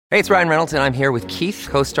Hey, it's Ryan Reynolds, and I'm here with Keith,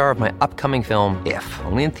 co-star of my upcoming film, If,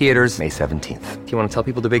 only in theaters May 17th. Do you want to tell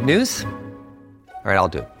people the big news? All right, I'll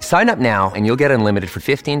do it. Sign up now and you'll get unlimited for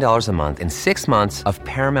 $15 a month and 6 months of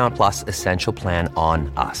Paramount Plus Essential Plan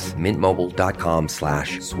on us.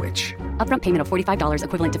 MintMobile.com/switch. Upfront payment of $45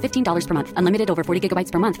 equivalent to $15 per month. Unlimited over 40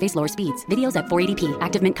 gigabytes per month. Face lower speeds. Videos at 480p.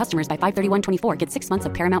 Active Mint customers by 531.24 get 6 months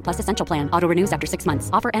of Paramount Plus Essential Plan. Auto renews after 6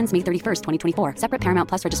 months. Offer ends May 31st, 2024. Separate Paramount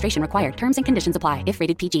Plus registration required. Terms and conditions apply if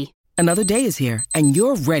rated PG. Another day is here, and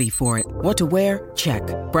you're ready for it. What to wear? Check.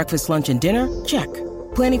 Breakfast, lunch, and dinner? Check.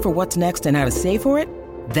 Planning for what's next and how to save for it?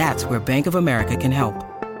 That's where Bank of America can help.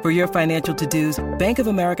 For your financial to-dos, Bank of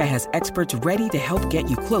America has experts ready to help get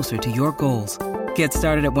you closer to your goals. Get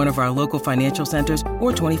started at one of our local financial centers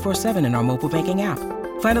or 24/7 in our mobile banking app.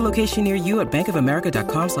 Find a location near you at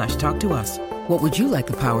bankofamerica.com/talktous. What would you like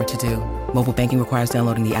the power to do? Mobile banking requires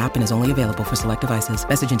downloading the app and is only available for select devices.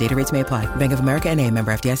 Message and data rates may apply. Bank of America N.A.,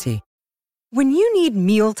 member FDIC. When you need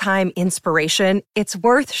mealtime inspiration, it's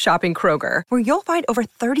worth shopping Kroger, where you'll find over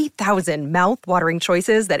 30,000 mouth-watering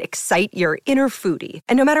choices that excite your inner foodie.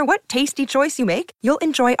 And no matter what tasty choice you make, you'll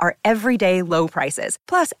enjoy our everyday low prices,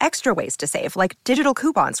 plus extra ways to save, like digital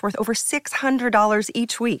coupons worth over $600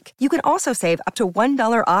 each week. You can also save up to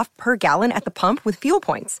 $1 off per gallon at the pump with fuel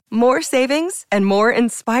points. More savings and more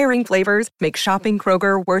inspiring flavors make shopping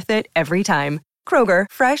Kroger worth it every time. Kroger,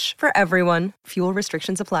 fresh for everyone. Fuel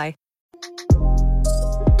restrictions apply.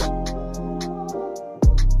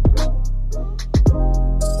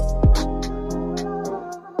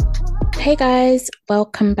 Hey guys,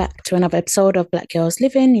 welcome back to another episode of Black Girls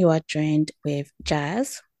Living. You are joined with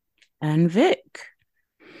Jazz and Vic.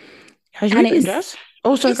 How's your week been, Jazz?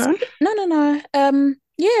 Also gone? No.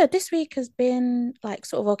 Yeah, this week has been like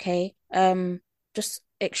sort of okay. Just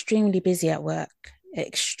extremely busy at work.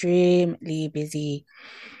 Extremely busy.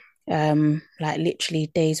 Like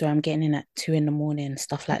literally days where I'm getting in at 2 a.m,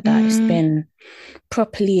 stuff like that. It's been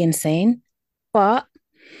properly insane. But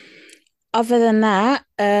other than that,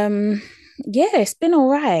 yeah, it's been all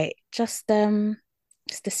right. Just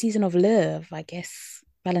it's the season of love, I guess.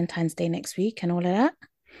 Valentine's Day next week and all of that.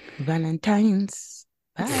 Valentine's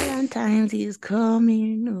is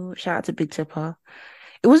coming. Oh, shout out to Big Tipper.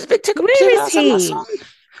 It was Big Tipper. Where is he? That song?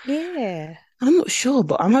 Yeah. I'm not sure,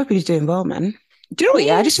 but I'm hoping he's doing well, man. Do you know what?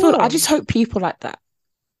 Yeah, I just hope people like that.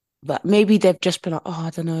 But maybe they've just been like, oh, I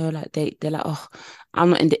don't know, like they're like, oh, I'm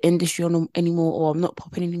not in the industry anymore, or I'm not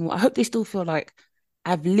popping anymore. I hope they still feel like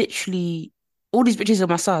I've literally all these pictures of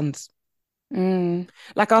my sons.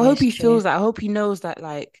 Like I hope he feels that. I hope he knows that,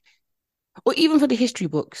 like, or even for the history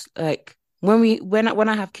books, like when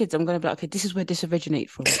I have kids, I'm gonna be like, okay, this is where this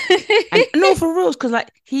originated from. And no, for reals, because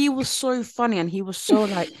like he was so funny and he was so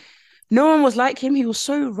like, no one was like him. He was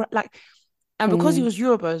so like, and because he was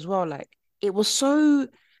Yoruba as well, like it was so.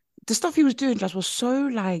 The stuff he was doing just was so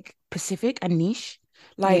like specific and niche.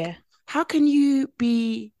 Like, how can you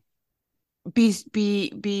be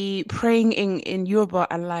praying in Yoruba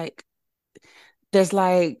and like there's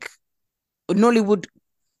like Nollywood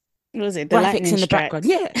graphics in the background?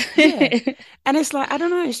 Yeah. And it's like, I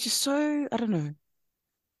don't know. It's just so, I don't know.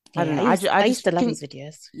 I don't know. I used to love his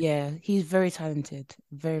videos. Yeah, he's very talented.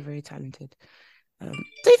 Very, very talented. Do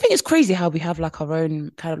you think it's crazy how we have like our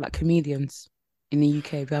own kind of like comedians in the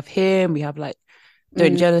UK? We have him. We have like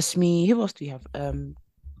Don't Jealous Me. Who else do we have?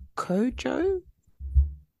 Kojo.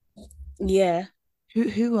 Yeah.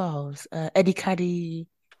 Who else? Eddie Caddy.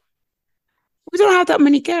 We don't have that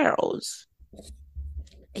many girls.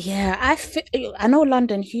 Yeah, I know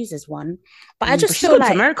London Hughes is one, but I just feel feel like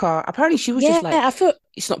to America. Apparently, she was just like, I feel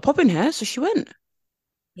it's not popping here, so she went.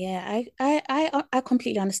 Yeah, I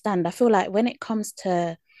completely understand. I feel like when it comes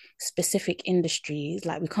to specific industries,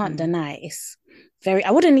 like we can't deny it's very.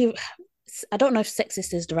 I wouldn't even. I don't know if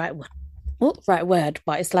sexist is the right word,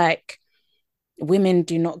 but it's like women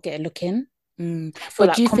do not get a look in. I feel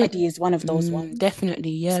like comedy is one of those ones.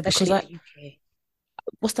 Definitely, yeah. Especially because like, in the UK.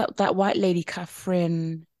 What's that white lady,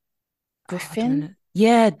 Catherine Griffin?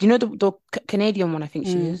 Yeah, do you know the Canadian one? I think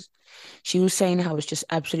she is. She was saying how it's just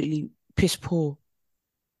absolutely piss poor.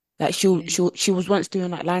 Like she was once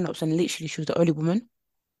doing like lineups and literally she was the only woman.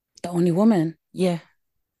 The only woman? Yeah.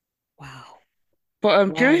 Wow.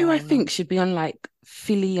 But do you know who I think should be on like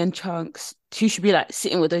Philly and Chunks? Who should be like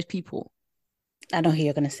sitting with those people? I know who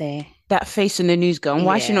you're gonna say. That face in the news girl. And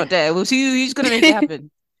why is she not there? Well, who's gonna make it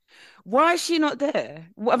happen? Why is she not there?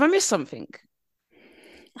 What, have I missed something?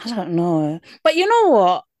 I don't know. But you know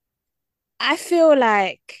what? I feel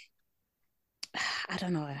like I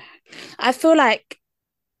don't know. I feel like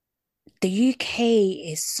the UK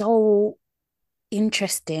is so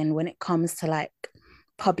interesting when it comes to like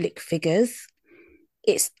public figures.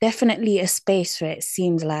 it's definitely a space where it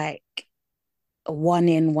seems like a one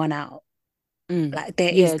in, one out. Like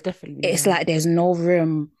Yeah, definitely. it's Yeah. like there's no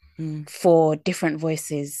room Mm. for different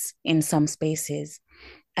voices in some spaces.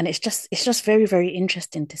 And it's just very, very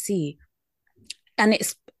interesting to see. And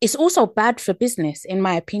it's also bad for business, in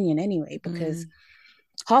my opinion, anyway, because Mm.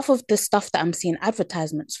 half of the stuff that I'm seeing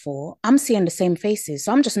advertisements for, I'm seeing the same faces.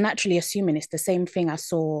 So I'm just naturally assuming it's the same thing I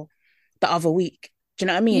saw the other week. Do you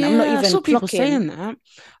know what I mean? Yeah, I saw people saying that.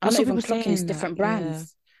 I I'm not saw even people clocking it's saying that. different Yeah.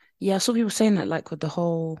 brands. Yeah, I saw people saying that like with the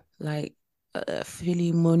whole like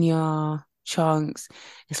Philly Munya chunks.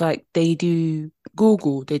 It's like they do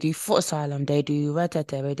Google, they do Foot Asylum, they do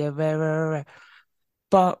Ratata, they do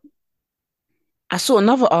but I saw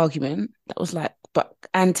another argument that was like, but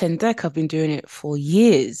Ant and Dec have been doing it for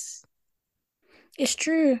years. It's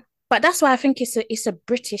true. But that's why I think it's a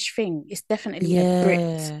British thing. It's definitely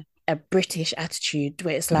Yeah. a British attitude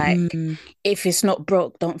where it's like Mm, if it's not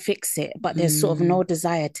broke, don't fix it. But there's sort of mm, no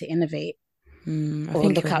desire to innovate I or think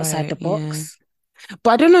you're look outside right. the Yeah. box.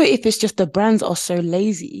 But I don't know if it's just the brands are so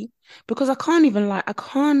lazy because I can't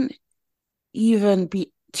even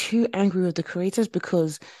be too angry with the creators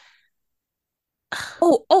because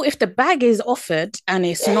Oh, if the bag is offered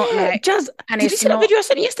yeah, Jazz, and did you it's see that not video I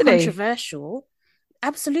sent yesterday? controversial,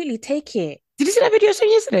 absolutely take it. Did you see that video I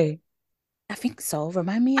sent yesterday? I think so.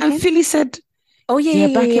 Remind me And again. Philly said, Oh yeah, yeah, yeah,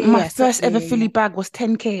 yeah, back yeah, in my yeah. So, first yeah, ever yeah, Philly bag was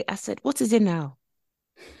 10K. I said, what is it now?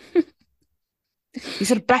 yeah. He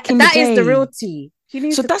said back in the That is the real day. tea. He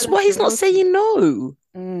needs So to tell that's us why the he's not real tea. saying no.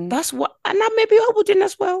 Mm. That's what, and that maybe I would do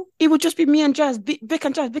as well. It would just be me and Jazz, Vic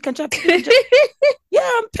and Jazz, Vic and Jazz, Vic and Jazz. Yeah,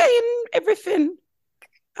 I'm paying everything.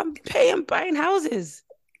 I'm paying buying houses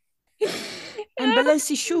and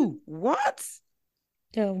Balenci shoe. What?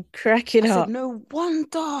 Yo, crack it I said, up. no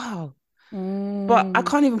wonder. But I Mm.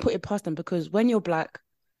 can't even put it past them because when you're black,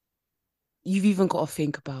 you've even got to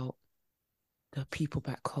think about the people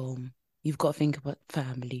back home. You've got to think about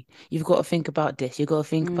family. You've got to think about this. You've got to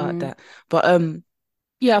think about Mm. that. But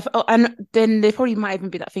yeah, and then there probably might even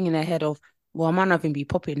be that thing in their head of, well, I might not even be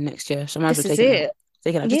popping next year, so I might as well This is take it now. it.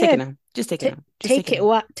 Take it now. Just take Yeah, it now. Just take it now. Just take it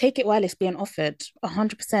now. take it while it's being offered.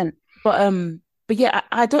 100%. But yeah,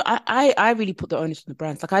 I don't I really put the onus on the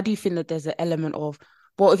brands. Like I do think that there's an element of,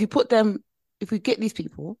 well, if you put them, if we get these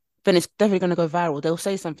people, then it's definitely going to go viral. They'll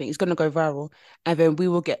say something, it's going to go viral, and then we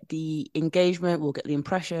will get the engagement, we'll get the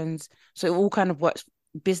impressions. So it all kind of works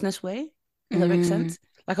business way. If that makes Mm. sense.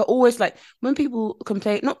 Like I always like when people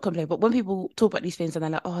complain, not complain, but when people talk about these things and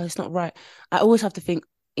they're like, oh, it's not right. I always have to think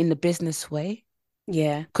in the business way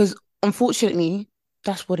Yeah. because unfortunately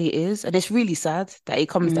that's what it is, and it's really sad that it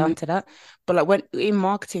comes Mm. down to that. But like when in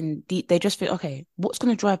marketing, they just think, okay, what's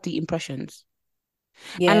going to drive the impressions?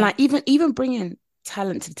 And Yeah. like even bringing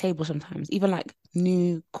talent to the table sometimes, even like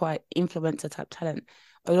new, quite influencer type talent.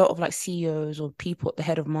 A lot of like CEOs or people at the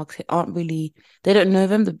head of marketing aren't really, they don't know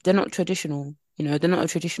them. They're not traditional, they're not a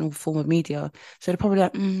traditional form of media. So they're probably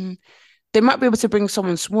like, they might be able to bring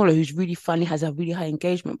someone smaller who's really funny, has a really high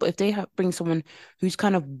engagement. But if they bring someone who's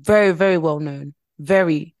kind of very, very well known,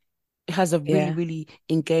 very has a really, Yeah. really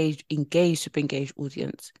super engaged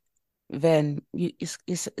audience, then it's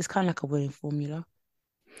kind of like a winning formula.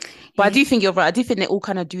 But I Yeah. do think you're right. I do think they all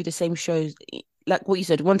kind of do the same shows. Like what you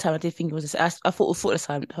said, one time I did think it was, I thought it was Foot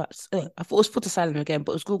Asylum. I thought it was Foot Asylum again,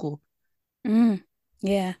 but it was Google. Mm.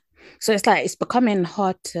 Yeah. So it's like it's becoming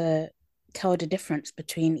hard to tell the difference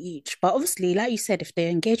between each. But obviously, like you said, if the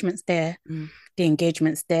engagement's there, Mm. the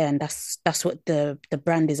engagement's there, and that's what the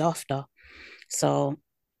brand is after. So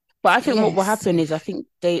But I think what will yes. happen is I think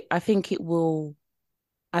it will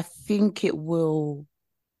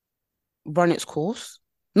run its course.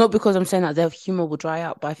 Not because I'm saying that their humor will dry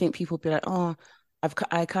out, but I think people will be like, oh,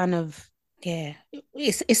 I kind of Yeah,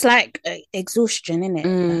 it's like exhaustion, in it.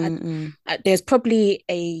 Like, mm, mm, there's probably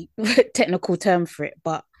a technical term for it,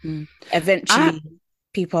 but mm. I eventually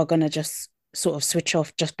people are gonna just sort of switch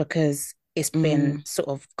off just because it's been mm. sort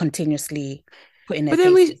of continuously put in their But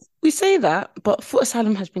then faces. we say that, but Foot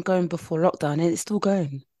Asylum has been going before lockdown and it's still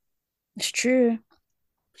going. It's true.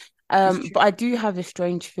 It's But true. I do have a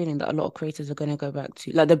strange feeling that a lot of creators are going to go back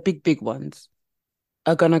to, like the big ones,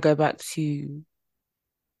 are going to go back to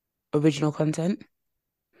original content.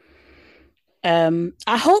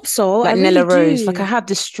 I hope so. I Like really Nella Rose. Like I do. have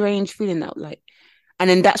this strange feeling that like, and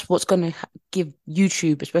then that's what's going to give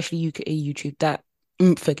YouTube, especially UK YouTube, that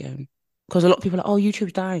oomph again. Because a lot of people are like, oh,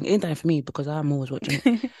 YouTube's dying. It ain't dying for me because I'm always watching it.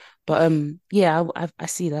 But yeah, I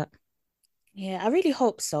see that. Yeah, I really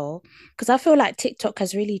hope so. Because I feel like TikTok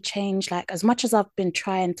has really changed. Like, as much as I've been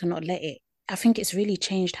trying to not let it, I think it's really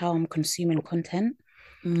changed how I'm consuming content.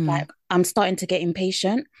 Like I'm starting to get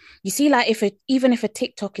impatient. You see, like even if a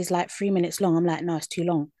TikTok is like 3 minutes long, I'm like, no, it's too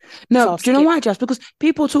long. So No, I'll do you know skip. why, Just? Because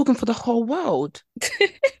people are talking for the whole world.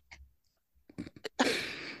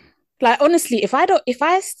 Like honestly, if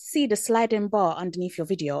I see the sliding bar underneath your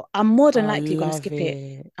video, I'm more than I likely gonna love skip it.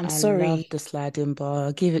 it. I'm I love sorry. the sliding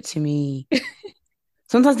bar. Give it to me.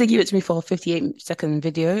 Sometimes they give it to me for a 58-second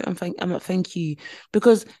video. I'm like, thank you.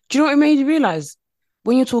 Because do you know what it made me realize?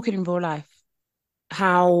 When you're talking in real life,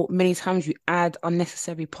 how many times you add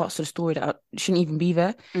unnecessary parts to the story that shouldn't even be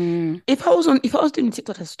there. Mm. If I was doing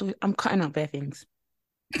TikTok as a story, I'm cutting out bare things.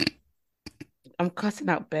 I'm cutting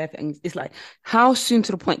out bare things. It's like, how soon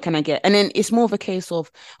to the point can I get? And then it's more of a case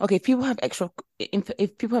of, okay, if people have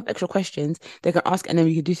extra questions, they can ask, and then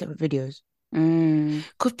we can do separate videos.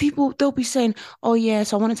 Because people, they'll be saying, oh yeah,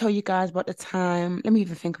 so I want to tell you guys about the time. Let me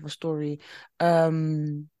even think of a story.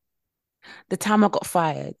 The time I got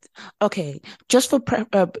fired. Okay, for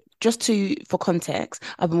context,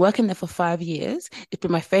 I've been working there for 5 years. It's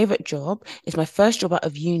been my favorite job. It's my first job out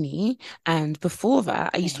of uni, and before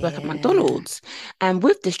that, I used to work at Yeah. McDonald's. And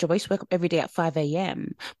with this job, I used to wake up every day at 5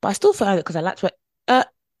 a.m. But I still found it because I like to work. Uh,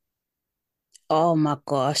 Oh my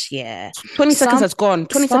gosh, yeah. 20 seconds Some has gone.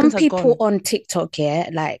 20 seconds some has people gone. on TikTok, yeah,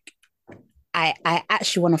 like I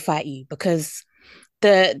actually want to fight you because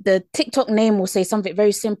the TikTok name will say something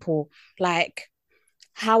very simple, like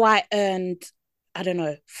how I earned, I don't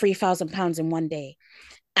know, £3,000 in one day.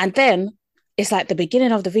 And then it's like the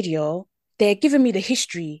beginning of the video, they're giving me the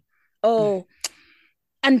history. Oh,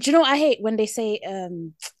 and do you know what I hate when they say,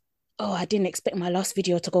 oh, I didn't expect my last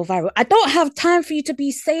video to go viral. I don't have time for you to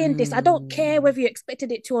be saying this. I don't care Mm. whether you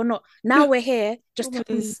expected it to or not. Now we're here. Oh my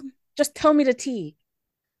days. Just tell me the tea.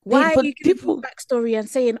 Why are But you giving me people, backstory and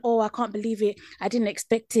saying, oh, I can't believe it. I didn't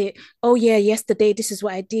expect it. Oh, yeah, yesterday, this is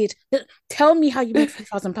what I did. Tell me how you made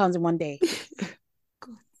 £3,000 in one day.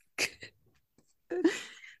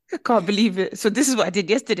 I can't believe it. So this is what I did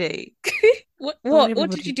yesterday. What, Don't what?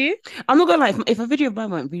 What did you everybody. do? I'm not gonna lie. If a video of mine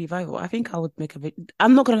went really viral, I think I would make a video.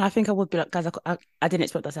 I'm not gonna lie. I think I would be like, guys, I didn't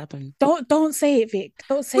expect that to happen. Don't say it, Vic.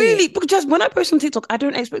 Don't say it. Really? Because just when I post on TikTok, I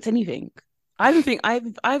don't expect anything. I even think I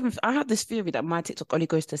have this theory that my TikTok only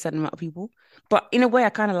goes to a certain amount of people, but in a way,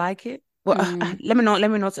 I kind of like it. Well, Mm. let me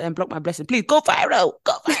not block my blessing. Please go viral.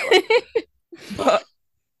 But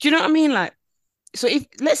do you know what I mean? Like, so if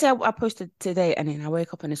let's say I posted today and then I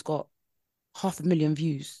wake up and it's got 500,000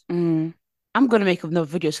 views, Mm. I'm gonna make another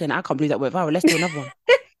video saying I can't believe that went viral. Let's do another one.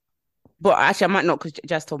 But actually, I might not because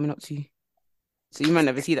Jazz told me not to. So you might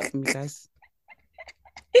never see that from me, guys.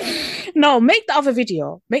 No, make the other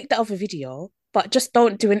video. Make the other video, but just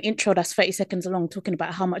don't do an intro that's 30 seconds long talking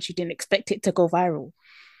about how much you didn't expect it to go viral.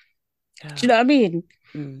 Do you know what I mean?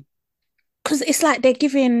 Mm. Because it's like they're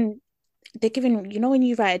giving, you know, when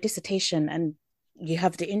you write a dissertation and you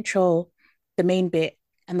have the intro, the main bit,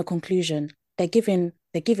 and the conclusion, they're giving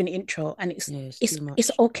intro and Yeah, it's it's too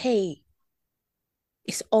it's much. okay.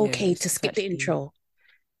 It's Yeah, okay to it's skip the actually intro.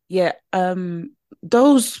 yeah.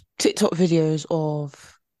 Those TikTok videos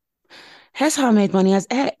of here's how I made money as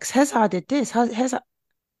X. Here's how I did this. Here's how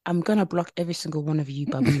I'm gonna block every single one of you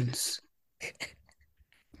baboons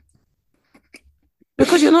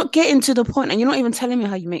because you're not getting to the point and you're not even telling me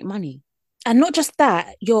how you make money. And not just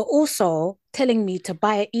that, you're also telling me to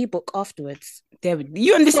buy an ebook afterwards.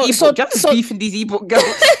 You and this So ebook, so just so beefing these ebook girls.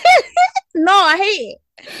 no, I hate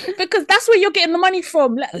it because that's where you're getting the money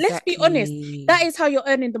from. Let's be honest. That Exactly. is how you're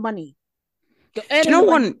earning the money. You're Do you earning know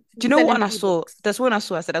the money one? Do you from know selling one I the saw? ebooks. There's one I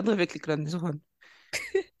saw. I said, I'm not even clicking on this one.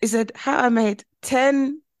 It said how I made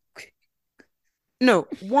 10, no,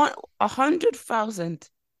 100,000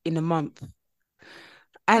 in a month. Mm.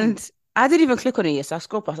 And I didn't even click on it yet. So I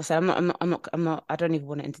scrolled past. I said, I don't even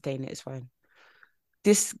want to entertain it. It's fine.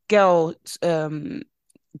 This girl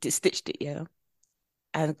stitched it, yeah.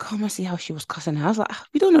 And come and see how she was cussing her. I was like,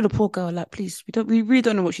 we don't know the poor girl. Like, please, we really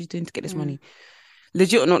don't know what she's doing to get this Mm. money.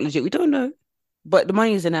 Legit or not legit, we don't know. But the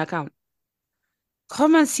money is in her account.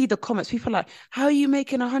 Come and see the comments. People are like, how are you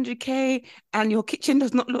making 100K and your kitchen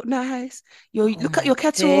does not look nice? Oh Look at my your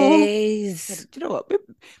kettle. days. Do you know what?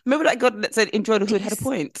 Maybe that God that said enjoy the hood had a This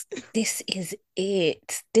point. this is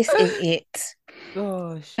it. This is it.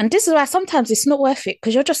 Gosh. And this is why sometimes it's not worth it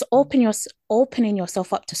because you're just opening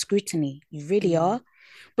yourself up to scrutiny. You really Mm. are.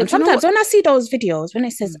 But And do you know sometimes what? when I see those videos, when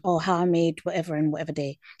it says, Mm, oh, how I made whatever in whatever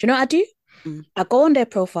day, do you know what I do? mm, I go on their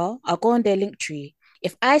profile, I'll go on their link tree.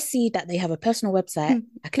 If I see that they have a personal website,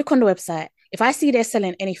 I click on the website. If I see they're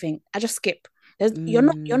selling anything, I just skip. mm.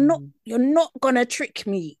 You're not gonna trick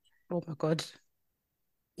me. Oh my God.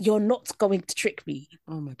 You're not going to trick me.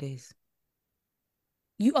 Oh my days.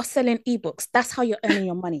 You are selling ebooks. That's how you're earning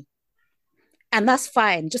your money. And that's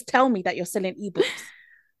fine. Just tell me that you're selling ebooks.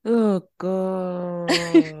 Oh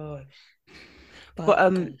god. But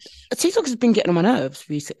But gosh, TikTok has been getting on my nerves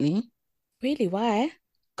recently really, why?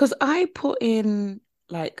 because I put in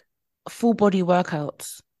like full body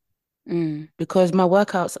workouts Mm, because my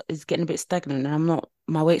workouts is getting a bit stagnant and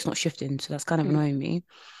my weight's not shifting, so that's kind of mm. annoying me.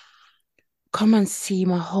 Come and see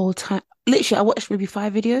my whole time. Literally, I watched maybe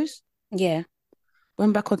 5 videos, Yeah.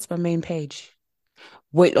 went back onto my main page.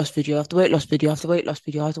 Weight loss video after weight loss video after weight loss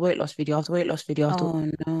video after weight loss video after weight loss video after,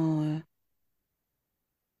 Oh no.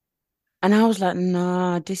 and I was like,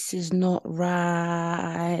 nah, this is not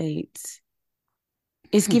right.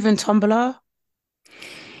 It's Hmm. given Tumblr.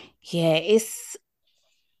 Yeah, it's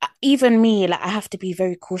even me, like I have to be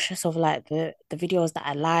very cautious of like the videos that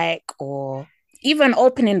I like or even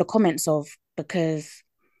opening the comments of because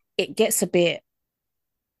it gets a bit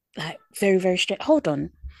like very, very straight. Hold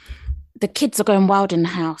on. The kids are going wild in the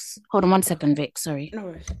house. Hold on one second, Vic. Sorry. No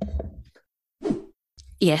worries.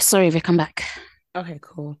 Yeah, sorry, Vic, I'm back. Okay,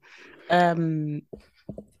 cool. Um,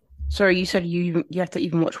 sorry, you said you have to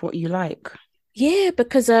even watch what you like. Yeah,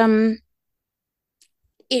 because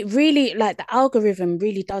it really like the algorithm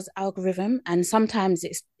really does algorithm and sometimes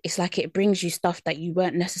it's like it brings you stuff that you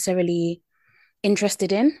weren't necessarily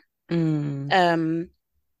interested in. Mm, Um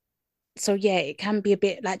so yeah, it can be a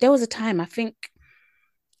bit like there was a time I think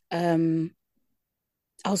um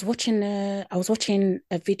I was watching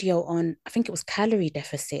a video on I think it was calorie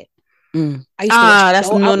deficit. mm. I used to watch Ah,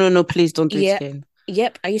 that's no, please don't do it yeah, again.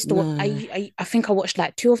 yep. I used to No. I think I watched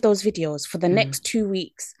like two of those videos for the Mm. next 2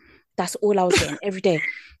 weeks. That's all I was getting every day.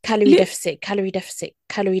 Calorie Lit deficit, calorie deficit,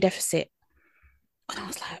 calorie deficit. And I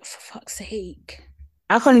was like, for fuck's sake.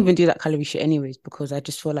 I can't even do that calorie shit anyways because I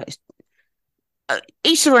just feel like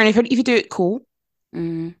each their own. If you do it, cool.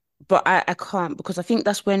 Mm. But I can't because I think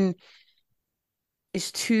that's when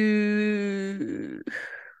it's too.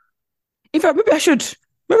 In fact, maybe I should.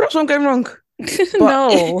 Maybe that's what I'm going wrong. But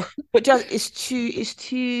No. but just it's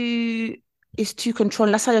too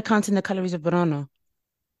controlling. That's how you're counting the calories of banana.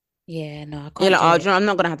 Yeah, no, I You're can't like, do oh, do it. you know, I'm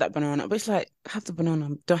not gonna have that banana. But it's like, have the banana,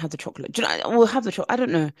 don't have the chocolate. Do you know, we'll have the chocolate. I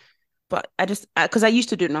don't know. But I just because I used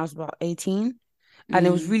to do it when I was about 18 and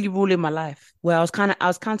it was Mm. really ruling my life where I was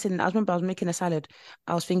counting, I remember I was making a salad.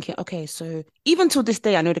 I was thinking, okay, so even till this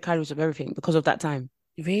day, I know the calories of everything because of that time.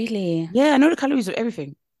 Really? Yeah, I know the calories of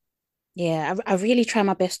everything. Yeah, I really try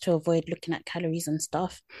my best to avoid looking at calories and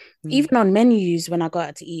stuff. Mm, Even on menus when I go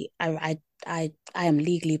out to eat, I am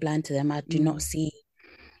legally blind to them. mm,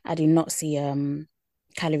 I do not see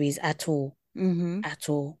calories at all. mm-hmm, At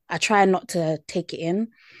all. I try not to take it in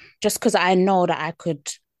just because I know that I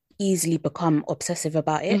could easily become obsessive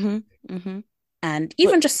about it. mm-hmm, mm-hmm. And But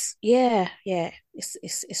even just yeah,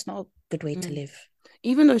 it's not a good way to mm, live.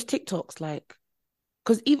 even those TikToks, like,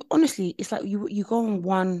 because even honestly, it's like you go on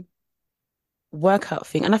one workout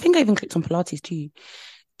thing, and I think I even clicked on Pilates too.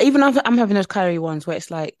 Even after I'm having those calorie ones where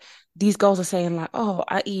it's like these girls are saying like, "Oh,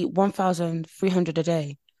 I eat 1,300 a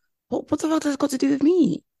day." What the fuck does it got to do with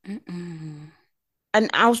me? Mm-mm. And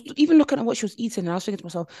I was even looking at what she was eating, and I was thinking to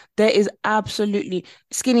myself, there is absolutely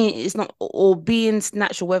skinny is not or being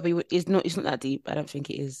natural, whether is not it's not that deep. I don't think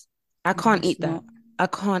it is. I No, can't it's eat that. not. I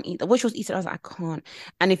can't eat that. What she was eating, I was like, I can't.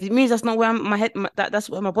 And if it means that's not where my head, that's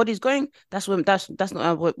where my body's going, that's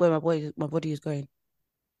not where my body is going.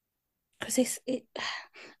 Because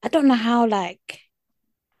I don't know how like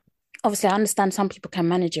obviously I understand some people can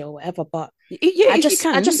manage it or whatever, but Yeah, if you I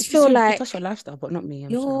can, just feel if that's like your lifestyle, but not me.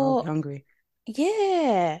 I'm sorry, I'll be you're hungry.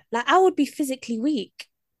 yeah, like I would be physically weak.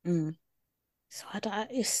 Mm. So I don't,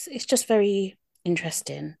 it's just very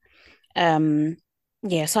interesting. Um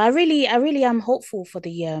yeah, so I really am hopeful for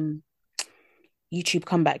the YouTube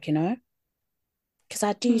comeback, you know, because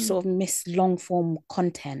I do Mm. sort of miss long form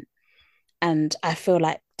content and I feel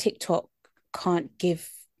like TikTok can't give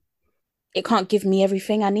it can't give me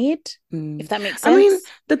everything I need, if Mm. that makes I mean, sense.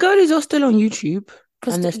 the girlies are still on YouTube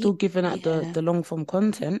Because and they're still giving out yeah, the long form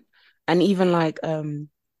content and even like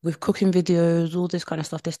with cooking videos, all this kind of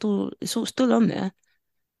stuff, it's all still on there.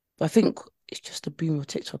 But I think it's just the boom of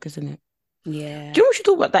TikTok, isn't it? Do yeah, you know what we should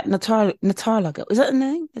talk about that Natalia girl? Is that her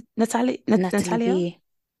name? Natalie Natalia? B,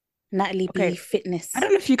 Natalie B Okay. I Fitness.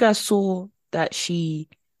 don't know if you guys saw that she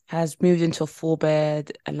has moved into a four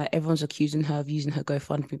bed and like everyone's accusing her of using her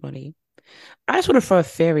GoFundMe money. I just want to throw a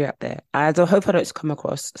theory out there. I don't hope I don't come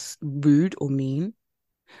across rude or mean.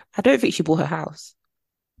 I don't think she bought her house.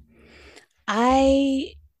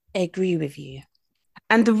 I agree with you.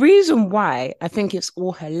 And the reason why I think it's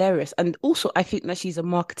all hilarious, and also I think that she's a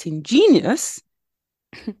marketing genius,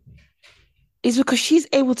 is because she's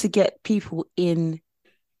able to get people in,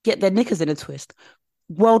 get their knickers in a twist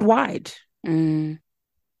worldwide. Mm,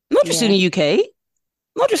 Not just in yeah. the UK,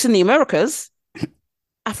 not just in the Americas,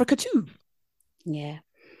 Africa too. Yeah.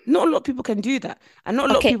 Not a lot of people can do that, and not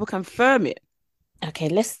a lot of Okay. people can firm it. Okay.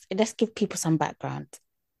 Let's give people some background.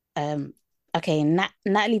 Um. Okay.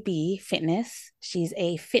 Natalie B Fitness. She's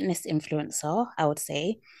a fitness influencer, I would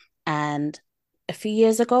say, and a few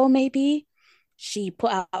years ago, maybe she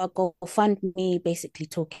put out a GoFundMe, basically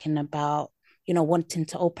talking about wanting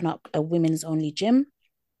to open up a women's only gym,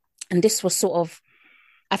 and this was sort of,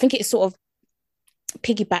 I think it sort of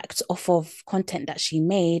piggybacked off of content that she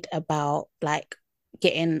made about like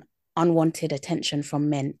getting unwanted attention from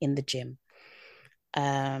men in the gym.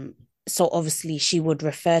 So obviously she would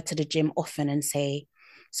refer to the gym often and say,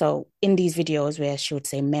 so in these videos where she would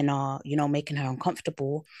say men are, making her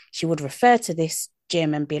uncomfortable, she would refer to this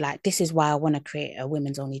gym and be like, this is why I want to create a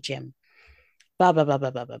women's only gym. Blah blah blah blah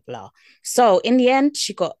blah blah blah. So in the end,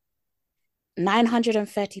 she got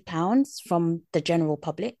 £930 from the general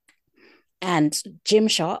public, and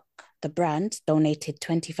Gymshark, the brand, donated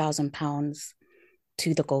 £20,000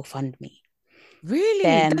 to the GoFundMe. Really,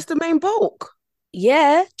 Then, that's the main bulk.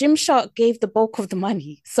 yeah, Gymshark gave the bulk of the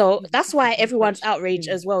money. So that's This why is everyone's outrage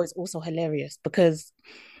congratulations. as well is also hilarious, because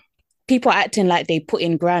people are acting like they put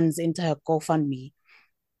in grands into her GoFundMe.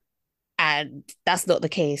 And that's not the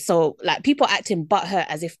case. So, like, people acting butthurt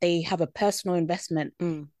as if they have a personal investment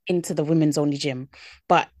Mm. into the women's only gym.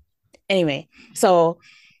 But anyway, so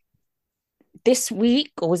this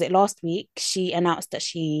week, or was it last week, she announced that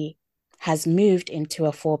she has moved into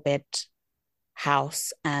a 4-bed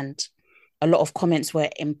house, and a lot of comments were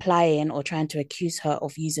implying or trying to accuse her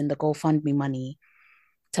of using the GoFundMe money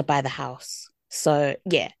to buy the house. So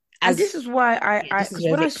yeah, And this is why this is because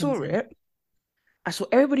where when I Vic saw comes in. it, I saw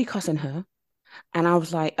everybody cussing her, and I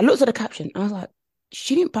was like, I looked at the caption, I was like,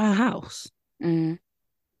 she didn't buy a house. Mm,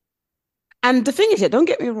 And the thing is, yeah, don't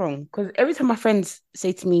get me wrong, because every time my friends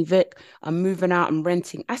say to me, Vic, I'm moving out, I'm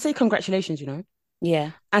renting, I say congratulations.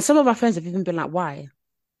 yeah, And some of my friends have even been like, why?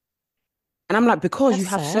 And I'm like, because you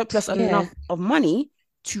that's have sad. surplus Yeah. enough of money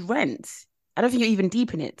to rent. I don't think you're even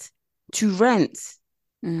deep in it. To rent.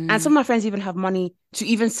 And some Mm, of my friends even have money to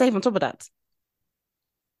even save on top of that.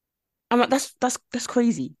 I'm like, that's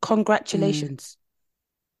crazy. mm, Congratulations.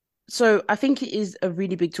 So I think it is a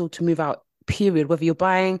really big tool to move out, period. Whether you're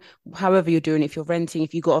buying, however you're doing, if you're renting,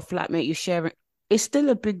 if you got a flatmate, you're sharing, it's still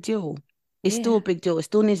a big deal. It's still a yeah. big deal. It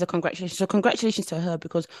still needs a congratulations. So congratulations to her,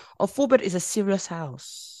 because a 4-bed is a serious Mm-hmm.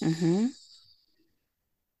 house.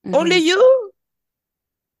 Only Mm-hmm. you?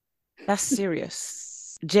 That's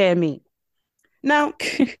serious. Jeremy. Now,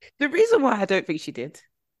 the reason why I don't think she did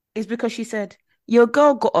is because she said, your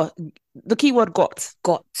girl got the keyword got.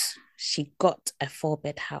 She got a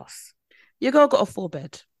 4-bed house. Your girl got a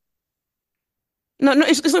 4-bed. No, no,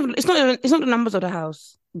 it's not the numbers of the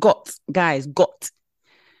house. Got. Guys,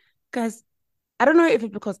 I don't know if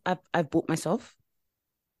it's because I've bought myself.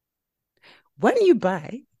 When you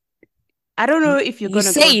buy, I don't know if you're You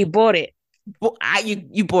gonna say go, you bought it. but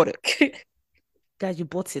you bought it. Guys, you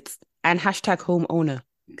bought it. And hashtag homeowner.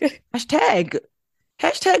 Hashtag.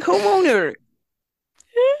 Hashtag homeowner.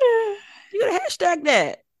 You gotta hashtag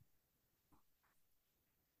that.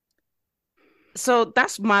 So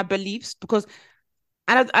that's my beliefs, because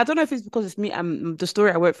and I don't know if it's because it's me. The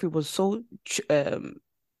story I went through was so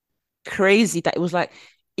crazy that it was like,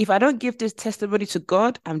 if I don't give this testimony to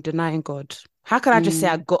God, I'm denying God. How can I just say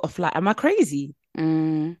I Mm, got a flat? Am I crazy?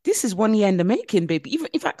 mm, This is 1 year in the making, baby. Even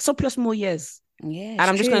in fact, so plus more years. yeah, And it's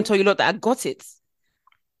I'm just going to true. tell you lot that I got it.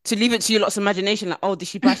 To leave it to your lot's imagination, like, oh, did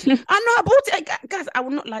she buy? I know I bought it, guys. I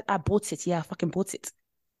will not like I bought it. Yeah, I fucking bought it.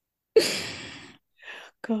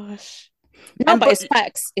 Gosh. No, And but it's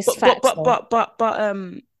facts. It's facts though.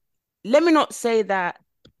 let me not say that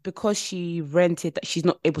because she rented that she's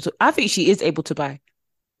not able to. I think she is able to buy.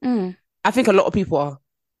 Mm, I think a lot of people are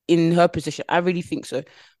in her position. I really think so.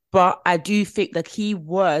 But I do think the key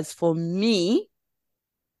words for me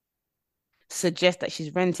suggest that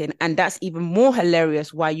she's renting. And that's even more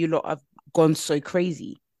hilarious why you lot have gone so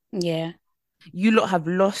crazy. yeah. You lot have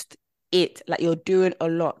lost it. Like, you're doing a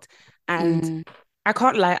lot. And Mm. I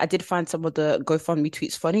can't lie, I did find some of the GoFundMe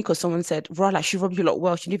tweets funny, because someone said, "Raw, like, she robbed you a lot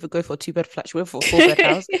well. She didn't even go for a 2-bed flat. She went for a 4-bed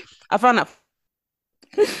house." I found that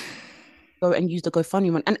go and use the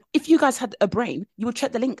GoFundMe one. And if you guys had a brain, you would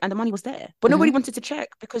check the link and the money was there. But nobody Mhm. wanted to check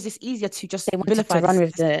because it's easier to just They wanted to vilify run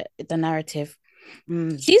this. with the narrative.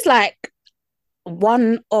 Mm. She's like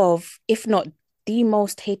one of, if not the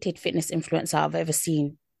most hated fitness influencer I've ever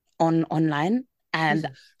seen online. And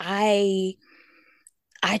Jesus.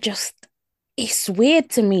 I just, it's weird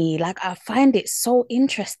to me. Like, I find it so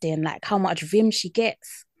interesting, like how much vim she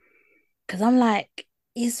gets. Because I'm like,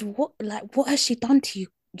 is what has she done to you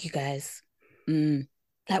guys? Mm.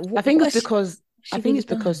 Like I what think what it's has because I she think really it's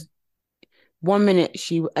because done? 1 minute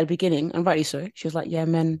she at the beginning, and rightly so, she was like, yeah,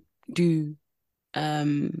 men do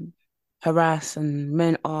um harass and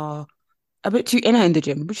men are a bit too inner in the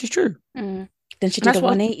gym, which is true. Mm. Then she And did a that's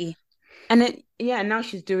what 180. and then yeah, and now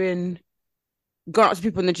she's doing going up to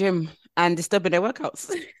people in the gym and disturbing their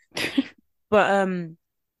workouts. But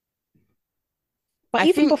But I even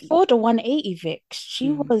think before the 180, Vic, she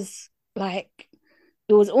mm, was like,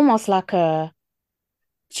 it was almost like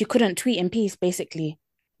she couldn't tweet in peace, basically.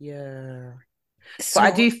 yeah. But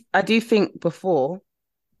So, I do think before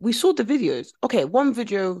we saw the videos. Okay, one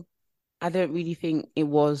video I don't really think it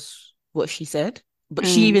was what she said, but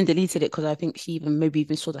she mm, even deleted it because I think she even maybe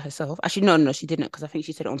even saw that herself. Actually, no, no, she didn't because I think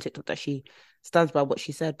she said it on TikTok that she stands by what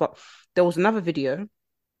she said. But there was another video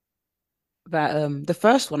that the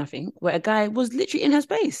first one I think where a guy was literally in her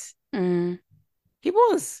space. mm, He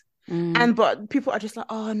was. mm, And but people are just like,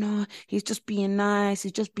 oh no, he's just being nice.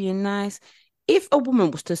 He's just being nice. If a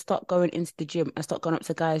woman was to start going into the gym and start going up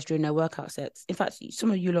to guys during their workout sets, in fact,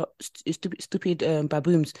 some of you lot, stupid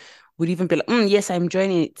baboons, would even be like, yes, I'm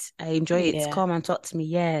enjoying it. I enjoy it. yeah, Come and talk to me.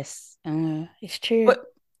 Yes. it's true. But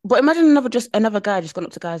but imagine another guy just gone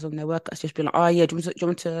up to guys on their workouts, just be like, oh yeah, do you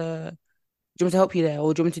want me to help you there,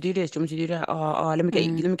 or do you want me to do this? Do you want me to do that?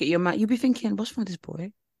 Mm, Let me get your mat. You'd be thinking, what's wrong with this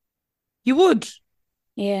boy? You would.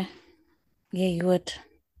 yeah, yeah, you would.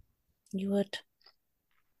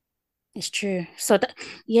 It's true. So that,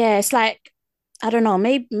 yeah, it's like, I don't know,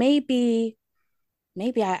 maybe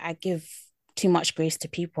I give too much grace to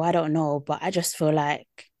people. I don't know, but I just feel like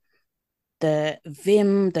the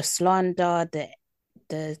vim, the slander, the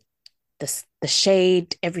the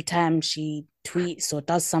shade every time she tweets or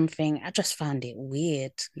does something, I just found it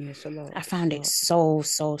weird. Yeah, it's a lot. I It's a found it lot. so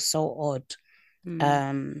odd. Mm.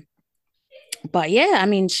 Um, but yeah, I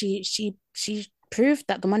mean, she proved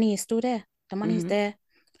that the money is still there. The money's Hmm. there,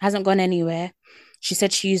 hasn't gone anywhere. She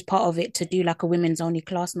said she used part of it to do like a women's only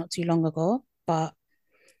class not too long ago. But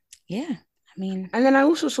yeah, I mean, And then I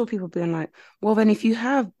also saw people being like, well, then if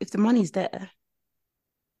the money's there,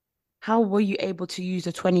 how were you able to use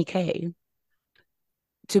the 20K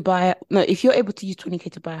to buy? No, if you're able to use 20K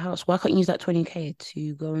to buy a house, why can't you use that 20K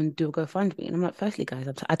to go and do a GoFundMe? And I'm like, firstly, guys,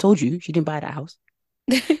 I told you she didn't buy that house.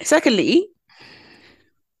 Secondly,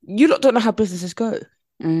 you lot don't know how businesses go.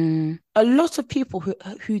 mm, A lot of people who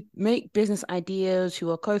make business ideas, who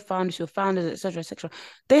are co-founders, who are founders, etc.,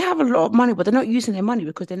 they have a lot of money, but they're not using their money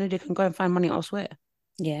because they know they can go and find money elsewhere.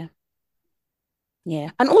 yeah,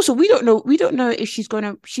 yeah, And also, we don't know if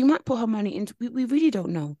she might put her money into, we really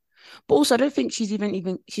don't know. But also, I don't think she's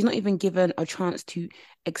not even given a chance to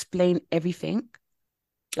explain everything,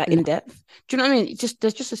 like no, in depth. Do you know what I mean?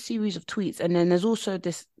 There's just a series of tweets. And then there's also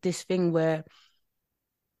this thing where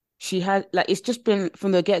she had, like, it's just been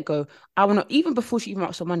from the get-go. I want to, even before she even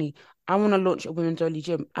asked for money, I want to launch a women's only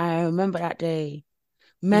gym. I remember that day.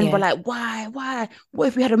 Men were yeah. like, why? What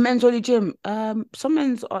if we had a men's only gym? Some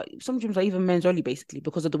gyms are even men's only basically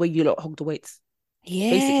because of the way you lot hog the weights.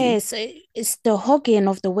 Basically. Yes, it's the hogging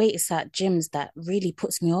of the weights at gyms that really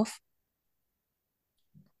puts me off.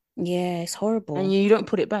 Yeah, it's And horrible. you don't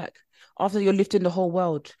put it back. After you're lifting the whole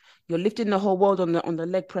world, you're lifting the whole world on the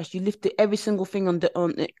leg press. You lifted every single thing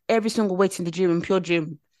every single weight in the gym in pure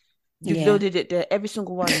gym. You've Yeah. loaded it there, every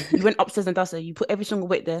single one. You went upstairs and downstairs. You put every single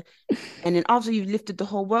weight there, and then after you've lifted the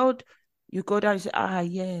whole world, you go down and say,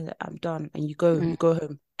 yeah, I'm done, and Mm. you go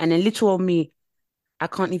home. And then little old me, I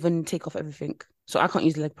can't even take off everything, so I can't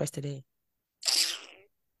use leg press today.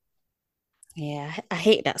 Yeah, I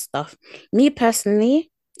hate that stuff. Me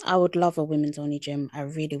personally, I would love a women's only gym. I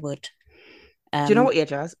really would. Do you know Um, what, yeah,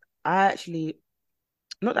 Jazz? I actually,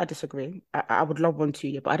 not that I disagree. I would love one too,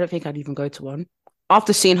 yeah, but I don't think I'd even go to one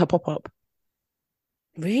after seeing her pop up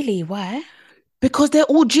really, why? because they're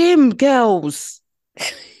all gym girls.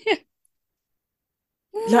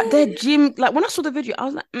 Like they're gym. Like when I saw the video, I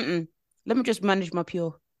was like, let me just manage my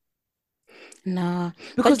pure Nah,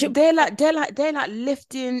 but because they're like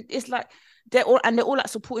lifting. It's like they're all like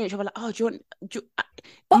supporting each other. Like, oh, do you want?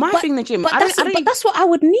 but My but thing in the gym. but I don't but even. that's what I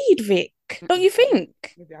would need, Vic. Don't you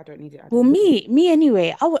think? Maybe I don't need it. I Well, don't need it. me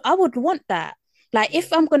anyway. I would want that. Like Yeah.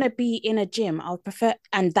 if I'm gonna be in a gym, I would prefer,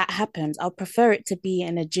 and that happens, I'll prefer it to be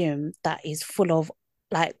in a gym that is full of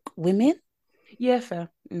like women, Yeah, fair.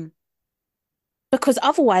 Mm. because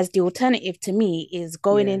otherwise the alternative to me is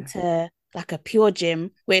going Yeah. into like a pure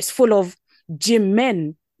gym where it's full of gym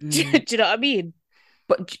men. Do Mm. you know what I mean?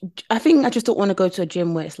 But I think I just don't want to go to a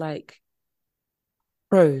gym where it's like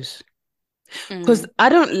pros. Because Mm,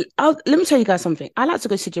 let me tell you guys something. I like to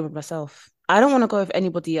go to the gym with myself. I don't want to go with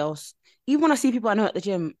anybody else even when I see people I know at the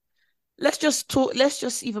gym, let's just talk. Let's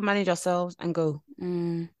just even manage ourselves and go.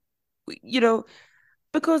 You know,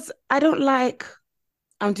 because I don't like.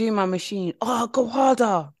 I'm doing my machine. Oh, go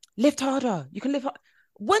harder, lift harder. You can lift.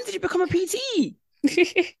 When did you become a PT?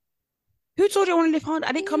 Who told you I want to live hard?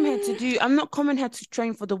 I didn't come here to do. I'm not coming here to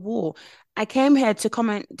train for the war. I came here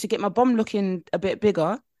to to get my bum looking a bit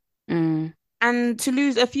bigger, and to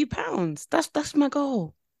lose a few pounds. That's my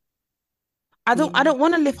goal. I don't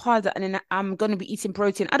want to live harder, and then I'm gonna be eating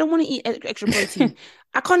protein. I don't want to eat extra protein.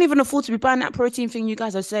 I can't even afford to be buying that protein thing you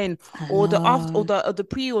guys are saying, or the after, or the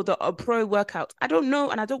pre, or the pro workout. I don't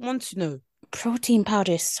know, and I don't want to know. Protein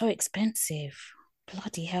powder is so expensive.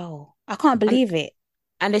 Bloody hell! I can't believe it.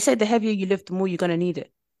 And they say the heavier you lift, the more you're gonna need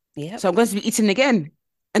it. Yeah. So I'm going to be eating again,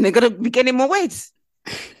 and they're gonna be getting more weight.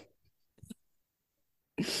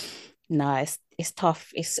 No, it's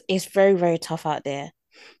tough. It's very, very tough out there.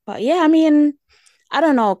 But yeah, I mean, I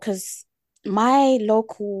don't know, because my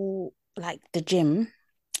local, like the gym,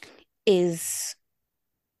 is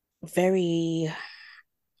very,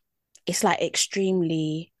 it's like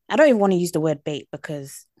extremely, I don't even want to use the word bait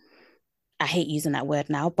because I hate using that word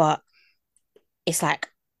now, but it's like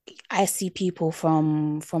I see people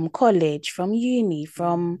from college, from uni,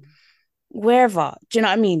 from wherever. Do you know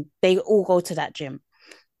what I mean? They all go to that gym.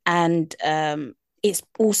 And it's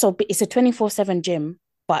a 24/7 gym,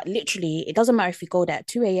 but literally it doesn't matter if you go there at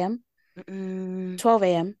 2 a.m., 12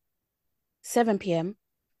 a.m., 7 p.m.,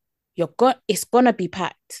 it's gonna be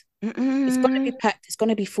packed. It's gonna be packed, it's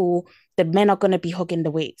gonna be full. The men are gonna be hogging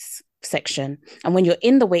the weights section. And when you're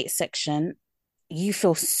in the weights section, you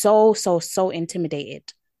feel so, so, so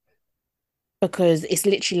intimidated because it's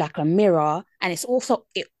literally like a mirror, and it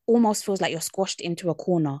almost feels like you're squashed into a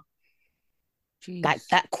corner. Jeez. Like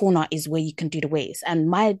that corner is where you can do the weights.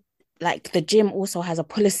 And the gym also has a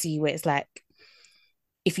policy where it's like,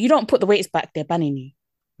 if you don't put the weights back, they're banning you.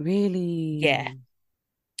 Really? Yeah.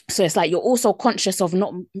 So it's like you're also conscious of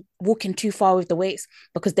not walking too far with the weights,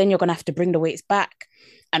 because then you're going to have to bring the weights back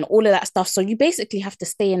and all of that stuff. So you basically have to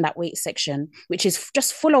stay in that weight section, which is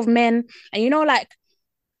just full of men. And like,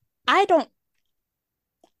 I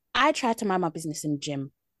try to mind my business in the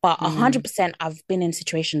gym, but 100% I've been in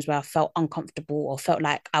situations where I felt uncomfortable or felt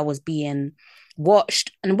like I was being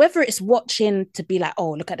watched. And whether it's watching to be like,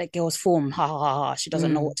 oh, look at that girl's form, ha ha ha, ha, she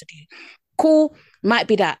doesn't know what to do. Cool, might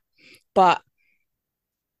be that. But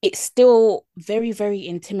it's still very, very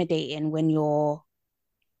intimidating when you're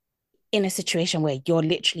in a situation where you're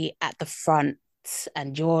literally at the front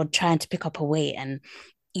and you're trying to pick up a weight and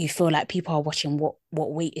you feel like people are watching what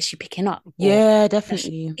weight is she picking up. Yeah,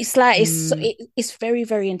 definitely. It's like it's very,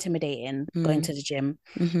 very intimidating going to the gym.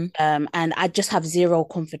 And I just have zero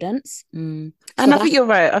confidence. And I think you're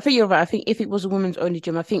right. I think if it was a women's only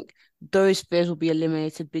gym, I think those fears will be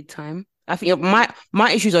eliminated big time. I think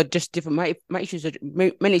my issues are just different. My issues are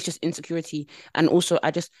mainly it's just insecurity, and also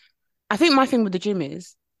I think my thing with the gym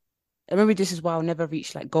is, and maybe this is why I'll never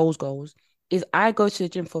reach like goals, is I go to the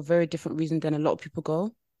gym for a very different reason than a lot of people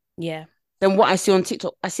go. Yeah. Then what I see on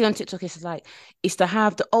TikTok, is like, it's to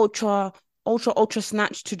have the ultra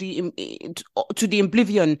snatch to the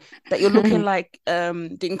oblivion that you're looking like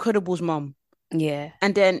the Incredibles mom. Yeah.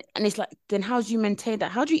 And it's like, then how do you maintain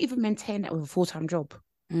that? How do you even maintain that with a full-time job?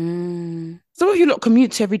 Some of you lot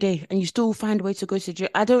commute every day and you still find a way to go to the gym.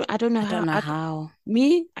 I don't know how.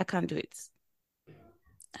 Me, I can't do it.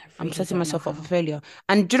 I'm setting myself up for failure.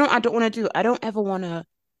 And do you know what I don't want to do? I don't ever want to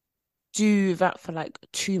do that for like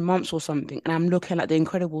 2 months or something. And I'm looking like the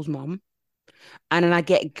Incredibles mom. And then I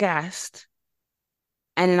get gassed.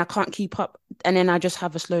 And then I can't keep up. And then I just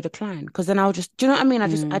have a slow decline. Because then I'll just, do you know what I mean?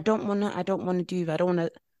 I don't want to do that.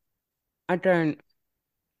 I don't.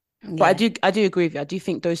 Yeah. But I do agree with you. I do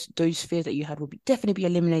think those fears that you had would definitely be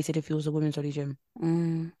eliminated if it was a women's only gym.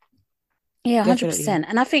 Yeah, 100%.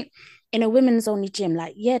 And I think in a women's only gym,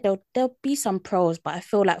 like, yeah, there'll be some pros, but I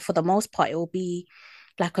feel like for the most part, it will be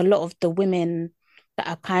like a lot of the women that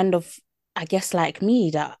are kind of, I guess, like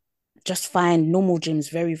me, that just find normal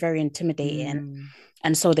gyms very, very intimidating.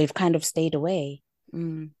 And so they've kind of stayed away.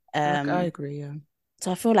 I agree, yeah.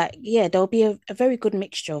 So I feel like, yeah, there'll be a very good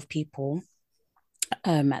mixture of people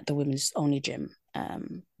at the women's only gym.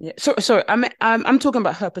 Yeah. Sorry, I'm talking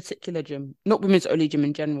about her particular gym, not women's only gym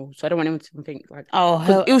in general. So I don't want anyone to think like,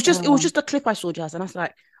 it was just a clip I saw, Jazz, and I was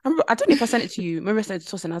like, I don't know if I sent it to you. Maybe I sent it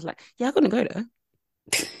to Toss, and I was like, yeah, I'm gonna go there.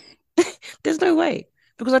 There's no way,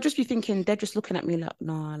 because I'd just be thinking they're just looking at me like,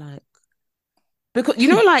 nah, like, because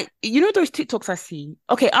like those TikToks I see.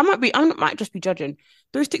 Okay, I might just be judging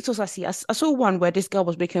those TikToks I see. I saw one where this girl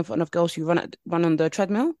was making fun of girls who run on the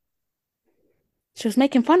treadmill. She was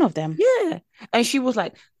making fun of them. Yeah. And she was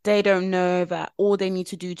like, they don't know that all they need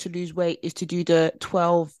to do to lose weight is to do the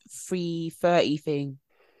 12-3-30 thing.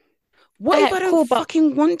 What All if right, I don't cool, but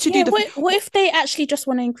fucking want to yeah, do the what if they actually just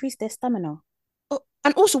want to increase their stamina?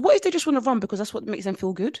 and also what if they just want to run because that's what makes them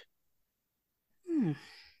feel good? Hmm.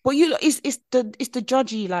 But you it's the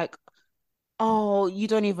judgy like, oh, you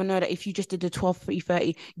don't even know that if you just did the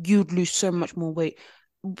 12-3-30, you'd lose so much more weight.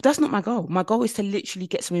 That's not my goal. My goal is to literally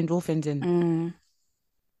get some endorphins in.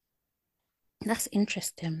 That's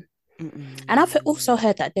interesting. And I've also Mm-mm.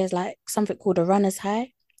 heard that there's like something called a runner's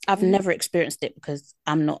high. I've Mm. never experienced it because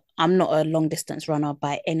I'm not a long distance runner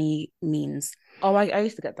by any means. Oh, I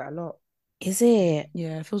used to get that a lot. Is it?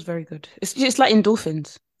 Yeah, it feels very good. It's just like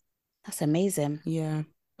endorphins. That's amazing. Yeah.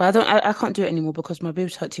 But I can't do it anymore because my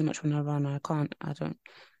boobs hurt too much when I run. I can't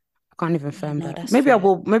even Yeah, firm no, that. that's Maybe I fair.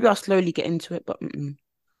 will. Maybe I'll slowly get into it, but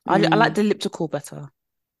I like Mm, the elliptical better.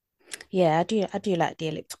 yeah, I do like the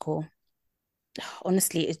elliptical.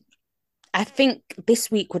 Honestly, I think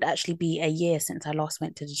this week would actually be a year since I last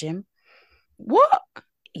went to the gym. What?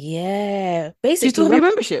 Yeah, Do you still basically, have your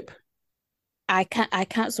membership? I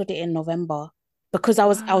cancelled it in November because I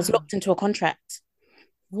was Wow. locked into a contract.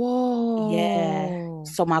 Yeah. Whoa.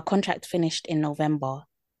 So my contract finished in November.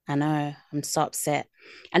 I know. I'm so upset.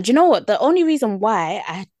 And do you know what? The only reason why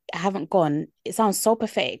I haven't gone, it sounds so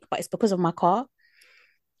pathetic, but it's because of my car.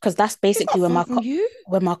 Because that's It's basically not far from you.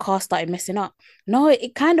 when my car started messing up. No,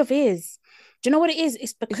 it kind of is. Do you know what it is?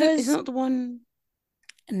 It's Is it because not the one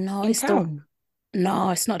no, in town?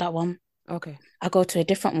 it's not that one. Okay. I go to a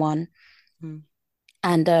different one. Hmm.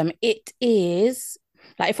 And it is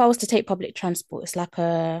like if I was to take public transport, it's like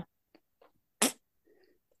I'd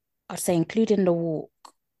say including the walk,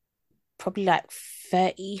 probably like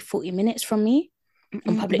 30-40 minutes from me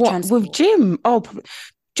on public What with transport. Jim? Oh,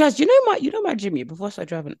 Jazz, you know my Jimmy before I started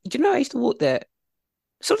driving. Do you know I used to walk there?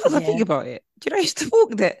 Sometimes I think Yeah. about it. Do you know I used to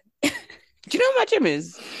walk there? Do you know where my gym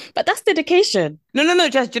is? But that's dedication. No, no, no,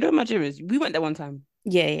 Jazz. Do you know where my gym is? We went there one time.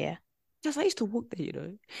 Yeah, yeah. Jazz, I used to walk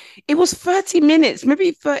there. It was 30 minutes,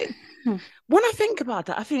 maybe 30. Hmm. When I think about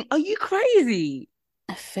that, I think, are you crazy?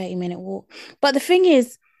 A 30-minute walk. But the thing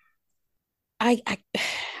is, I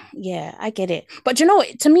yeah, I get it. But you know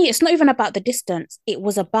what? To me, it's not even about the distance. It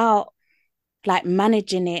was about like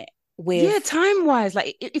managing it Yeah, with time wise,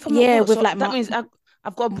 like if I'm at yeah, work, with so like that my means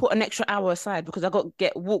I've got to put an extra hour aside because I got to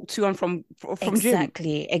get walk to and from gym.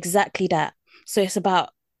 exactly that. So it's about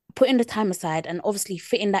putting the time aside and obviously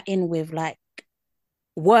fitting that in with like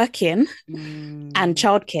working and Mm,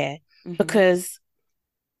 childcare hmm. because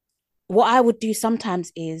what I would do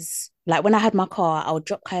sometimes is like when I had my car, I would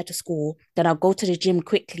drop Kaya to school, then I'll go to the gym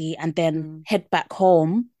quickly and then Mm, head back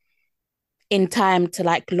home in time to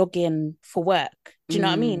like log in for work. Do you know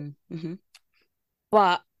what I mean? hmm.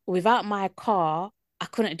 But without my car, I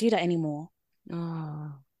couldn't do that anymore.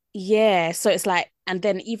 Oh. Yeah. So it's like, and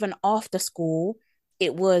then even after school,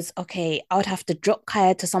 it was okay. I would have to drop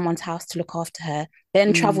Kaya to someone's house to look after her,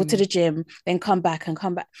 then travel to Mm, the gym, then come back and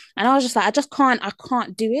come back. And I was just like, I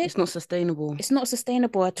can't do it. it's not sustainable. It's not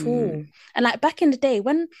sustainable at all. Mm, And like back in the day,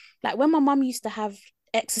 when my mum used to have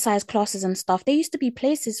exercise classes and stuff, there used to be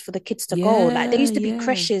places for the kids to go. Like there yeah, used to be yeah.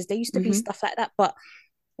 creches, there used to be Hmm. stuff like that, but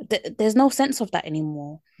there's no sense of that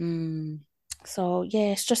anymore. Mm. So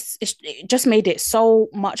yeah, it just made it so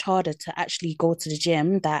much harder to actually go to the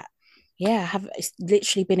gym that yeah, it's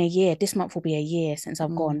literally been a year. This month will be a year since I've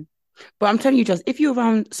Mm. gone. But I'm telling you, just if you're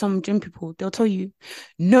around some gym people, they'll tell you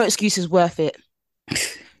no excuse is worth it.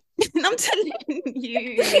 I'm telling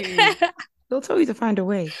you, they'll tell you to find a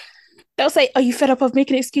way. They'll say, "Are you fed up of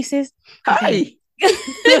making excuses?" Okay.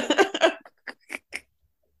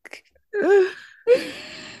 Hi.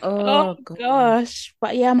 Oh Oh gosh. gosh.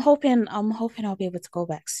 But yeah, I'm hoping I'll be able to go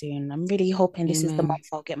back soon. I'm really hoping this is the Amen. month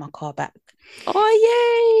I'll get my car back. Oh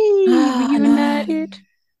yay! Ah, I know. Reunited.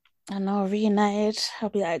 I know, reunited. I'll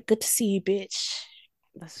be like, good to see you, bitch.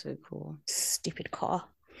 That's so cool. Stupid car.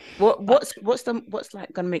 What But what's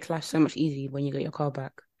like gonna make life so much easier when you get your car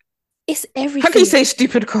back? it's How can you everything. say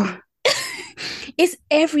stupid car? It's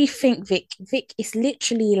everything, Vic. Vic, it's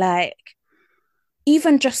literally like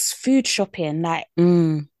even just food shopping. Like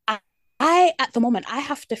Mm, I at the moment I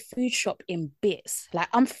have to food shop in bits. Like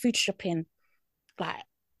I'm food shopping like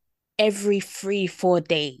every 3-4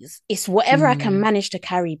 days. It's whatever I can mm, manage to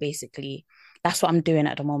carry, basically. That's what I'm doing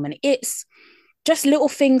at the moment. It's just little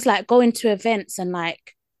things like going to events and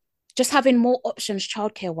like just having more options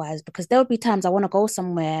childcare wise, because there'll be times I want to go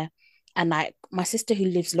somewhere and like my sister who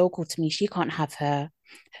lives local to me, she can't have her.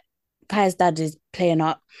 Kaya's dad is playing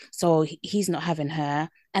up, so he's not having her.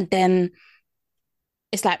 And then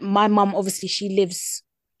it's like my mum, obviously, she lives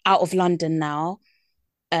out of London now.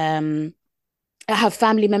 Um, I have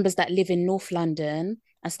family members that live in North London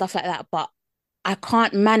and stuff like that, but I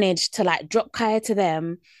can't manage to like drop Kaya to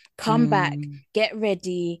them, come back, Mm, get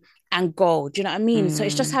ready, and go. Do you know what I mean? So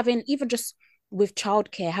it's just mm, having, even just with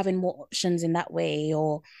childcare, having more options in that way,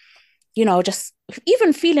 or, just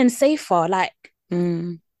even feeling safer. Like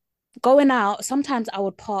mm, going out, sometimes I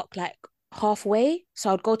would park like halfway.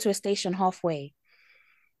 So I'd go to a station halfway,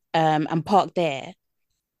 and park there.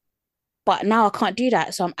 But now I can't do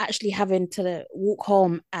that. So I'm actually having to walk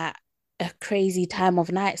home at a crazy time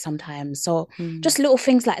of night sometimes. So mm, just little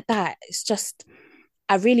things like that. It's just,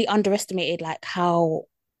 I really underestimated like how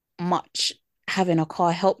much having a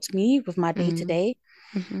car helped me with my day to mm, day.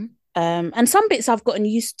 mhm, And some bits I've gotten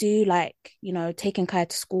used to, like, taking Kai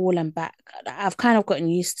to school and back. I've kind of gotten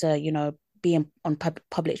used to, being on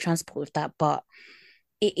public transport with that. But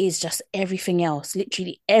it is just everything else,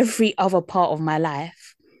 literally every other part of my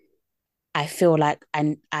life I feel like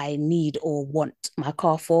I need or want my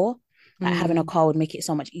car for. Like having a mm. car would make it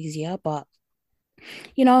so much easier. But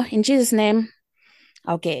in Jesus' name,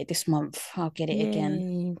 I'll get it this month. I'll get it again.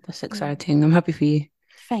 Yay, that's Yeah. exciting. I'm happy for you.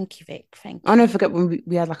 Thank you, Vic. I'll Thank never you. forget when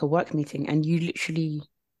we had like a work meeting and you literally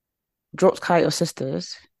dropped Kai your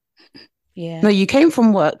sisters. No, Yeah. you came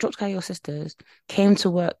from work, dropped Kai your sisters, came to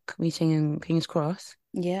work meeting in King's Cross,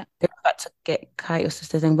 Yeah. then went back to get Kai your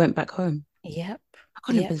sisters and went back home. Yep. I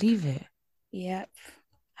couldn't Yep. believe it. Yep.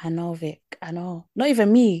 I know, Vic. I know. Not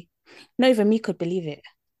even me. Not even me could believe it.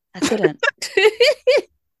 I couldn't.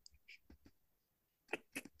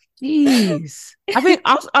 Jeez. I think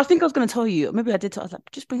I was gonna tell you. Maybe I did. I was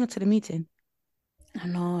like, just bring her to the meeting. I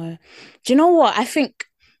know. Do you know what? I think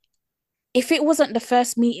if it wasn't the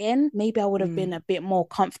first meeting, maybe I would have been Mm, a bit more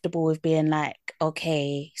comfortable with being like,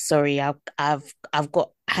 okay, sorry, I've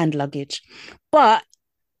got hand luggage. But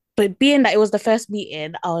being that it was the first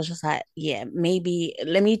meeting, I was just like, yeah, maybe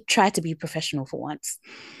let me try to be professional for once.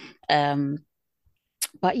 Um,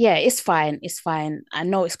 but yeah, it's fine. It's fine. I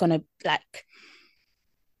know it's gonna, like,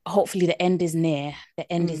 hopefully the end is near.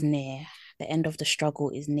 The end is mm, near. The end of the struggle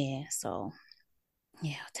is near. So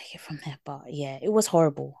yeah, I'll take it from there. But yeah, it was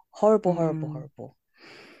horrible. Horrible, horrible, mm. horrible.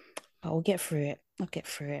 But we'll get through it. I'll get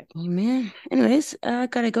through it. Amen. Anyways, I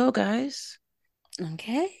gotta go, guys.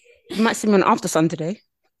 Okay. You might see me on After Sun today,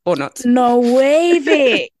 or not. No way,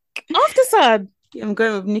 Vic. After sun. Yeah, I'm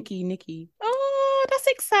going with Nikki. Nikki. Oh, that's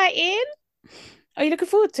exciting. Are you looking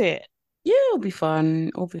forward to it? Yeah, it'll be fun.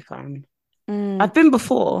 It'll be fun. Mm. I've been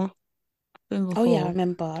before. Been Oh yeah, I before.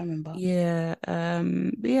 remember. I remember. Yeah.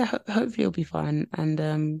 But yeah. Hopefully it'll be fun.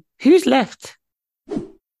 And who's left?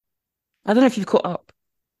 I don't know if you've caught up.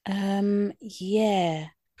 Yeah.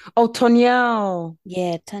 Oh, Toniel.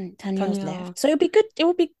 Yeah, Tanya's Toniel. left. So it'll be good. It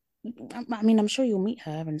will be, I mean, I'm sure you'll meet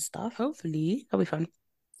her and stuff. Hopefully that'll be fun.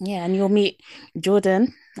 Yeah, and you'll meet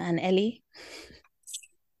Jordan and Ellie.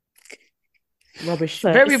 Rubbish.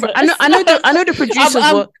 So, Very. so, I know. I know. I know the I'm, producers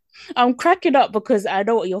I'm were. I'm cracking up because I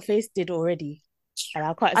know what your face did already, and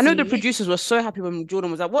I can't I know the see. producers were so happy when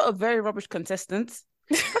Jordan was like, "What a very rubbish contestant."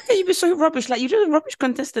 How can you be so rubbish? Like you're just a rubbish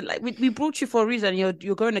contestant. Like we brought you for a reason.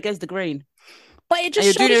 You're going against the grain, But it and just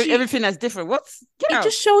you're shows doing you. everything that's different. What? Get It out.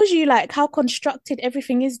 just shows you like how constructed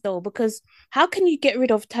everything is, though. Because how can you get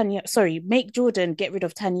rid of Tanya? Sorry, make Jordan get rid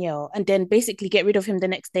of Tanya and then basically get rid of him the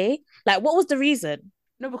next day. Like, what was the reason?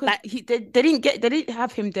 No, because Like, they didn't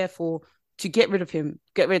have him there for to get rid of him,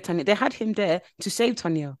 get rid of Tanya. They had him there to save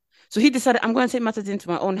Tanya. So he decided, I'm going to take matters into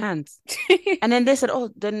my own hands. And then they said, oh,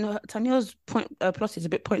 then Tanya's plot is a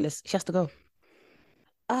bit pointless. She has to go.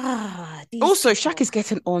 these Also, Shaq people. is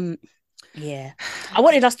getting on. Yeah, I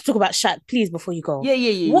wanted us to talk about Shaq, please, before you go. Yeah,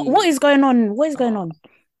 yeah, yeah, What yeah, what yeah. is going on? What is going Oh. on?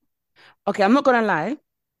 Okay, I'm not gonna lie.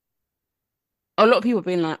 A lot of people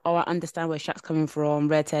being like, oh, I understand where Shaq's coming from,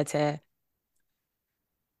 red tear tear.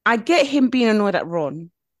 I get him being annoyed at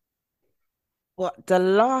Ron, but the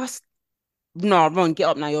last no, Ron, get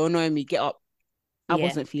up now. You're annoying me. Get up. I Yeah,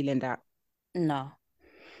 wasn't feeling that. no,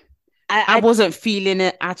 I I wasn't feeling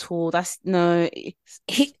it at all. That's no.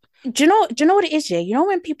 he. Do you know what it is? Yeah, you know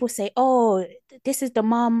when people say, "Oh, this is the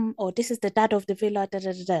mom" or "This is the dad of the villa," da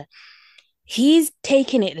da da da. He's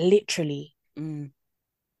taking it literally. Mm,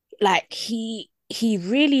 Like he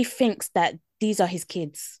really thinks that these are his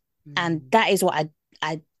kids, and mm. that is what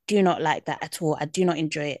I do not like that at all. I do not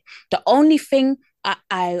enjoy it. The only thing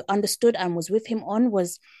I understood and was with him on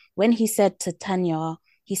was when he said to Tanya,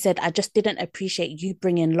 he said, "I just didn't appreciate you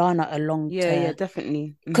bringing Lana along Yeah, yeah, to,"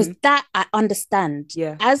 definitely. because that I understand.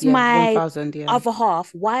 Yeah, As yeah, my 1000, yeah. other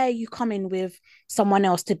half, why are you coming with someone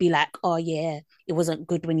else to be like, "Oh yeah, it wasn't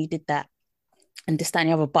good when you did that," and this, that, and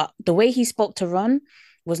the other. But the way he spoke to Ron,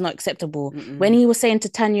 was not acceptable. When Mm-mm. he was saying to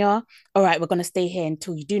Tanya, all right, we're going to stay here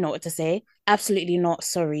until you do know what to say. Absolutely not.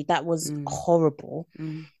 Sorry. That was Mm. horrible.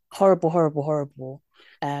 Mm. Horrible, horrible, horrible.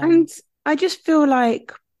 And I just feel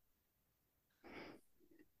like,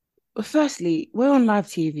 firstly, we're on live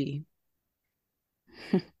TV.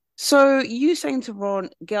 So you saying to Ron,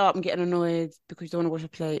 get up and getting annoyed because you don't want to wash your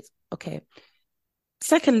plates. Okay.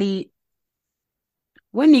 Secondly,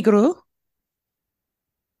 we're Negro,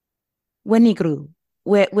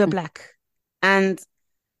 we're black. And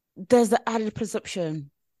there's the added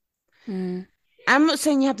perception. Mm. I'm not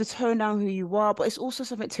saying you have to tone down who you are, but it's also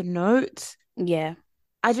something to note. Yeah.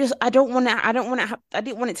 I don't want to, I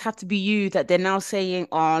didn't want it to have to be you that they're now saying,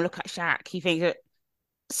 oh, look at Shaq. He thinks that.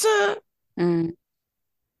 So Mm.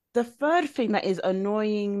 the third thing that is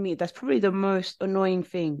annoying me, that's probably the most annoying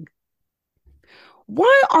thing.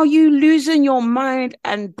 Why are you losing your mind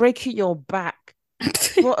and breaking your back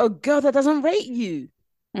for a girl that doesn't rate you?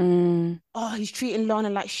 Mm. Oh, he's treating Lana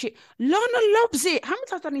like shit. Lana loves it. How many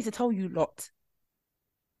times do I need to tell you, lot?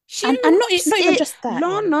 She And loves not even it. just that. Yeah.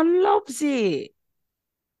 Lana loves it.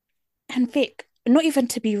 And Vic, not even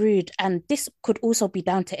to be rude, and this could also be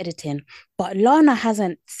down to editing, but Lana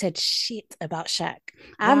hasn't said shit about Shaq.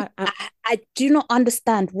 Why? I do not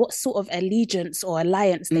understand what sort of allegiance or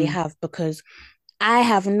alliance they have, because I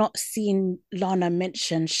have not seen Lana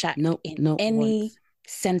mention Shaq in any once.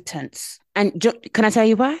 sentence. And can I tell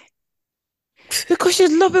you why? Because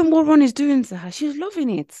she's loving what Ron is doing to her. She's loving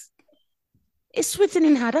it. It's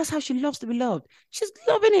sweetening her. That's how she loves to be loved. She's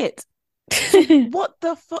loving it. So what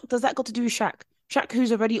the fuck does that got to do with Shaq? Shaq,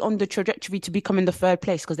 who's already on the trajectory to become in the third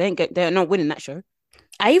place, because they're not winning that show.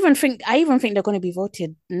 I even think they're going to be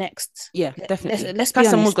voted next. Yeah, definitely. Let's be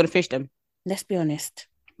honest. Someone's going to fish them. Let's be honest.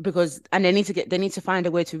 Because they need to find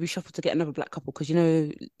a way to reshuffle to get another black couple, because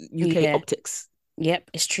UK optics.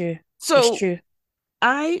 Yep, it's true. So it's true.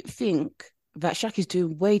 I think that Shaq is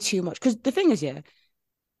doing way too much, because the thing is,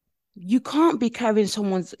 you can't be carrying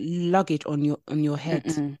someone's luggage on your head.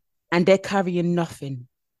 Mm-mm. And they're carrying nothing.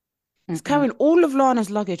 He's carrying all of Lana's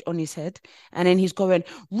luggage on his head, and then he's going,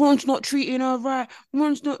 Ron's not treating her right.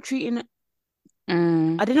 Ron's not treating her.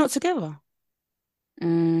 Are they not together?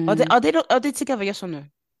 Are they together? Yes or no?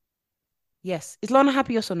 Yes. Is Lana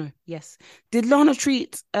happy? Yes or no? Yes. Did Lana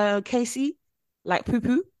treat Casey like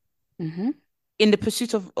poo-poo in the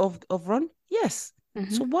pursuit of Ron? Yes.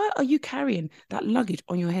 So why are you carrying that luggage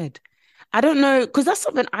on your head? I don't know, because that's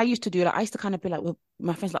something I used to do. Like, I used to kind of be like with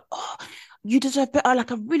my friends, like, oh, you deserve better. Like,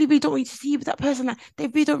 I really, really don't want you to see you with that person. Like, they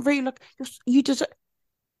really don't really like you deserve.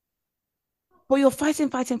 But you're fighting.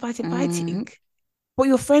 But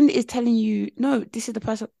your friend is telling you, no, this is the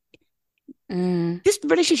person. This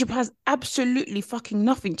relationship has absolutely fucking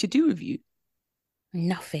nothing to do with you.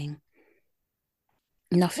 Nothing.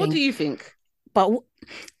 What do you think? But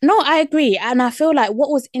no, I agree. And I feel like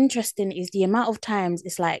what was interesting is the amount of times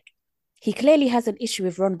it's like, he clearly has an issue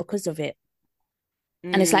with Ron because of it.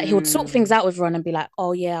 And it's like he would sort things out with Ron and be like,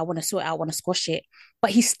 oh yeah, I want to sort it out, I want to squash it.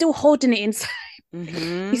 But he's still holding it inside.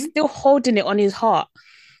 He's still holding it on his heart.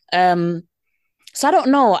 So I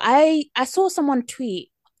don't know. I saw someone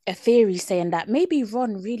tweet a theory saying that maybe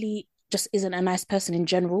Ron really just isn't a nice person in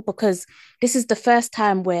general, because this is the first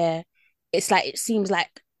time where it's like, it seems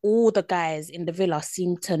like all the guys in the villa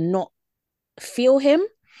seem to not feel him.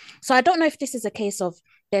 So I don't know if this is a case of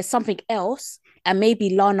there's something else, and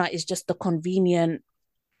maybe Lana is just the convenient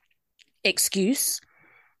excuse.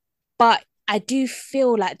 But I do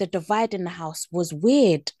feel like the divide in the house was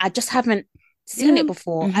weird. I just haven't seen it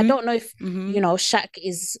before. I don't know if Shaq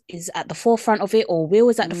is at the forefront of it, or Will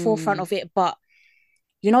is at the forefront of it. But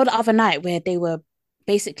the other night where they were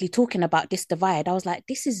basically talking about this divide, I was like,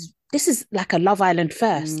 this is like a Love Island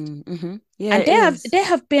first. Yeah, and there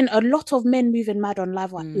have been a lot of men moving mad on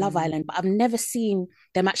Love Island, but I've never seen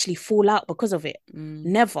them actually fall out because of it.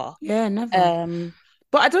 Never. Yeah, never.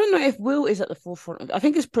 But I don't know if Will is at the forefront of it. I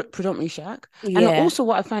think it's predominantly Shaq. Yeah. And also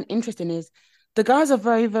what I find interesting is the guys are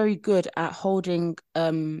very, very good at holding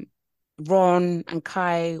Ron and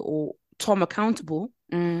Kai or Tom accountable.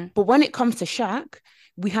 But when it comes to Shaq,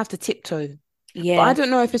 we have to tiptoe. Yeah. But I don't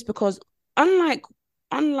know if it's because unlike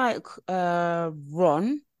Ron,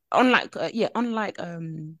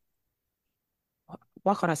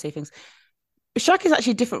 why can't I say things? Shaq is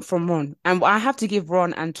actually different from Ron, and I have to give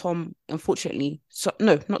Ron and Tom, unfortunately,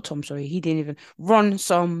 not Tom, sorry, he didn't even Ron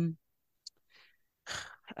some.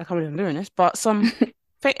 I can't believe I'm doing this, but some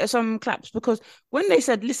claps, because when they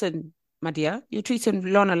said, "Listen, my dear, you're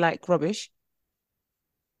treating Lana like rubbish,"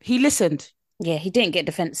 he listened. Yeah, he didn't get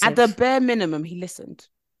defensive. At the bare minimum, he listened.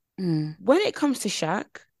 When it comes to Shaq,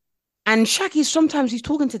 and Shaq is sometimes he's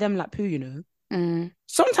talking to them like poo,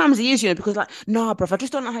 Sometimes he is, because like, nah, bro, I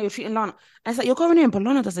just don't know how you're treating Lana. And it's like, you're going in, but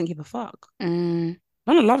Lana doesn't give a fuck. Lana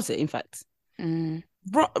loves it, in fact.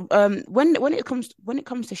 Bro, when it comes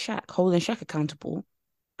to Shaq, holding Shaq accountable,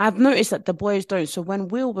 I've noticed that the boys don't. So when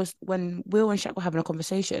Will and Shaq were having a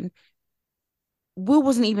conversation, Will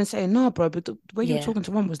wasn't even saying, no, bro, but the way you were talking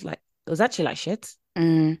to Ron was like, it was actually like shit.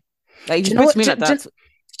 Like, you spoke to me like that. Do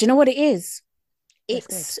you know what it is?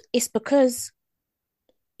 It's because,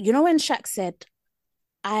 when Shaq said,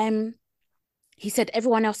 he said,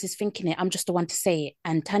 everyone else is thinking it, I'm just the one to say it.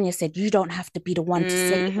 And Tanya said, you don't have to be the one to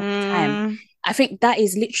say it all the time. I think that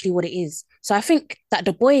is literally what it is. So I think that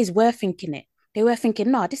the boys were thinking it. They were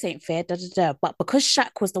thinking, no, this ain't fair, da, da, da. But because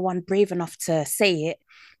Shaq was the one brave enough to say it,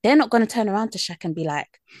 they're not going to turn around to Shaq and be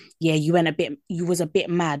like, yeah, you was a bit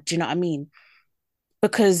mad. Do you know what I mean?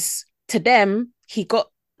 Because to them,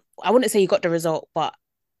 I wouldn't say he got the result, but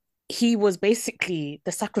he was basically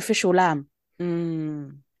the sacrificial lamb.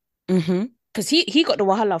 Because he got the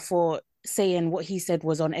wahala for saying what he said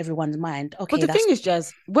was on everyone's mind. Okay, but the thing is,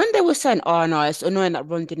 Jazz, when they were saying, "Oh no, it's annoying that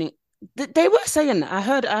Ron didn't," they were saying that.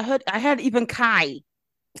 I heard even Kai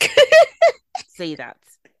say that.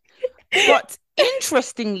 But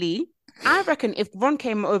interestingly, I reckon if Ron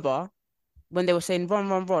came over when they were saying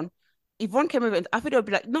Ron, if Ron came over, I think they would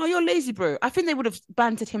be like, "No, you're lazy, bro." I think they would have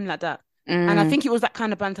bantered him like that. And I think it was that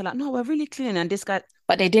kind of banter, like, no, we're really clean. And this guy,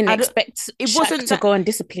 but they didn't expect Shaq to go and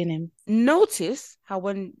discipline him. Notice how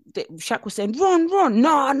when Shaq was saying, Ron,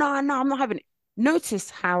 no, I'm not having it.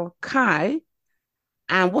 Notice how Kai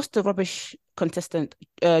and what's the rubbish contestant,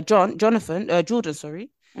 Jordan,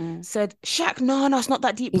 sorry, said, Shaq, no, it's not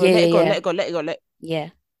that deep, bro. Let it go. Yeah.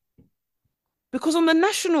 Because on the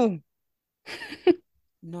national,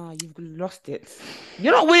 no, you've lost it.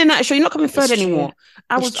 You're not winning that show. You're not coming third anymore.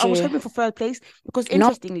 I was hoping for third place because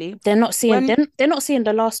interestingly, they're not seeing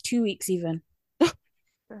the last 2 weeks even.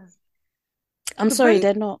 I'm sorry,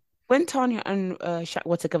 they're not. When Tanya and Shaq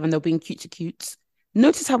were together and they were being cute to cutes,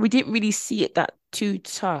 notice how we didn't really see it that too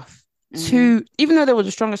tough. Even though they were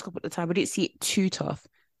the strongest couple at the time, we didn't see it too tough.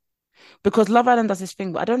 Because Love Island does this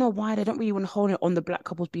thing, but I don't know why they don't really want to hold it on the black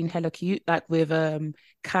couples being hella cute, like with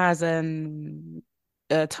Kaz and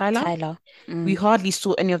Tyler. We hardly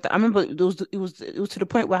saw any of that. I remember it was to the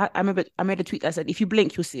point where I remember I made a tweet that said, if you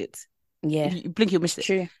blink, you'll see it. Yeah. If you blink, you'll miss it.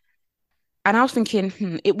 True. And I was thinking,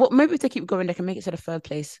 maybe if they keep going, they can make it to the third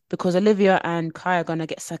place because Olivia and Kai are gonna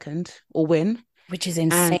get second or win. Which is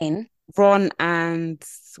insane. And Ron and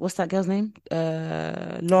what's that girl's name?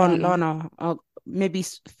 Lana are maybe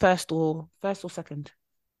first or second.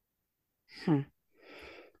 Do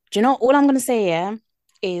you know all I'm gonna say,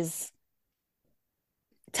 is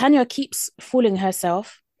Tanya keeps fooling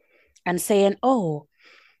herself and saying, oh,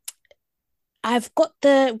 I've got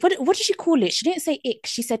what did she call it? She didn't say ick,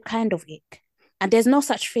 she said kind of ick. And there's no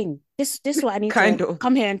such thing. This is what I need to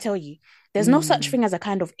come here and tell you. There's no such thing as a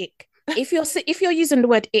kind of ick. If you're using the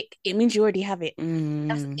word ick, it means you already have it.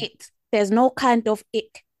 That's it. There's no kind of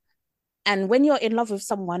ick. And when you're in love with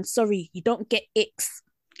someone, sorry, you don't get icks.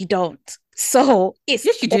 You don't. So it's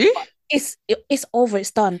yes, you do. It's over.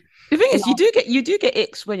 It's done. The thing is, you do get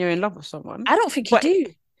icks when you're in love with someone. I don't think you do.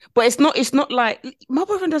 But it's not like my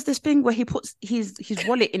boyfriend does this thing where he puts his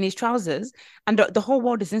wallet in his trousers and the whole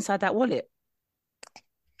world is inside that wallet.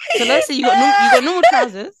 So let's say you got normal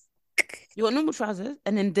trousers. You got normal trousers,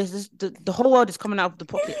 and then there's the whole world is coming out of the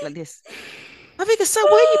pocket like this. I think, so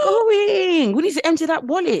where are you going? We need to empty that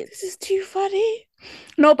wallet. This is too funny.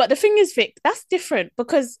 No, but the thing is, Vic, that's different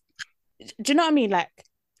because do you know what I mean? Like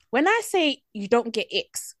when I say you don't get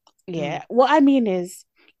icks, what I mean is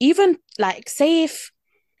even like say if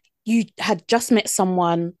you had just met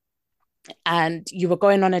someone and you were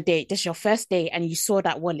going on a date, this is your first date, and you saw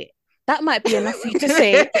that wallet, that might be enough for you to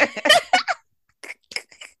say.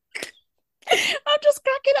 I'm just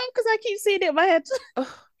cracking up because I keep seeing it in my head.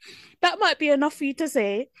 That might be enough for you to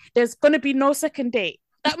say there's going to be no second date.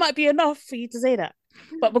 That might be enough for you to say that.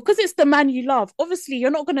 But because it's the man you love, obviously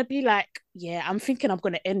you're not going to be like, yeah, I'm thinking I'm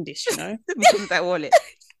going to end this, you know? Because of that wallet.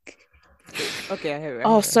 Okay, I hear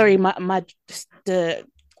it. Sorry, the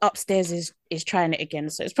upstairs is trying it again,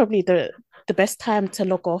 so it's probably the best time to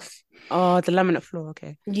log off. Oh, the laminate floor,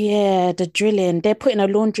 okay. Yeah, the drilling. They're putting a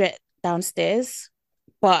laundrette downstairs,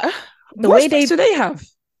 but the what way space do they have?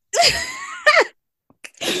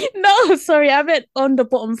 No, sorry, I meant on the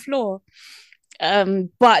bottom floor.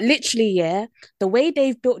 But literally, the way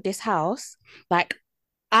they've built this house, like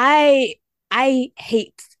I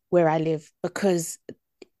hate where I live because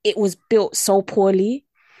it was built so poorly.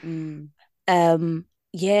 It's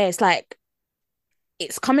like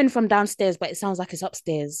it's coming from downstairs, but it sounds like it's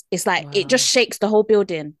upstairs. It's like it just shakes the whole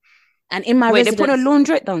building. And in my Wait, they put a residence,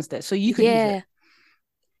 laundrette downstairs so you can use it.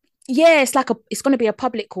 Yeah, it's going to be a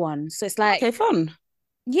public one. So it's like, Okay, fun.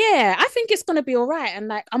 yeah, I think it's going to be all right. And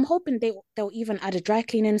like, I'm hoping they'll even add a dry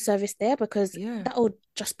cleaning service there, because that would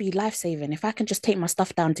just be life-saving. If I can just take my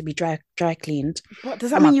stuff down to be dry cleaned. But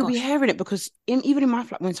does that mean you'll be hearing it? Because even in my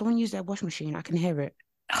flat, when someone uses their washing machine, I can hear it.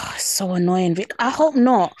 Oh, so annoying, Vic. I hope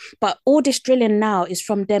not. But all this drilling now is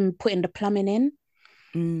from them putting the plumbing in.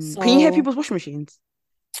 So, can you hear people's washing machines?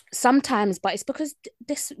 Sometimes, but it's because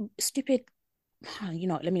this stupid, let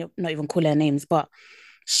me not even call her names, but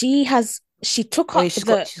she took up she's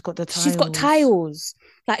got the tiles. She's got tiles.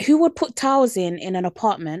 Like, who would put tiles in an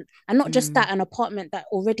apartment? And not just that, an apartment that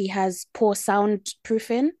already has poor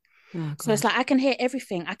soundproofing. Oh, so it's like, I can hear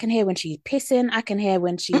everything. I can hear when she's pissing. I can hear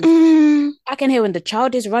when I can hear when the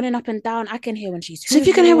child is running up and down. I can hear when she's So if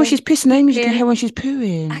you can hear when she's pissing, that means you can hear when she's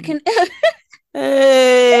pooing. I can.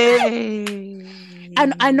 Hey.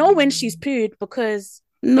 And I know when she's pooed because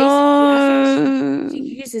no, she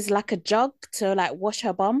uses like a jug to like wash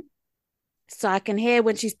her bum. So I can hear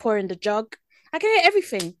when she's pouring the jug. I can hear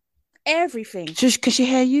everything. Just because she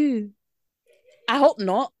hear you? I hope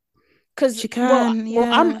not. Because she can.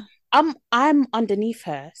 Well, I'm underneath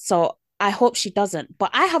her, so I hope she doesn't.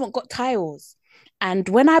 But I haven't got tiles, and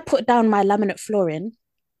when I put down my laminate flooring,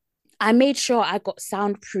 I made sure I got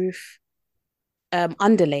soundproof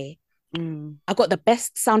underlay. I got the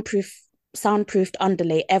best soundproofed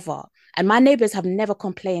underlay ever, and my neighbors have never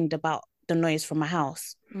complained about the noise from my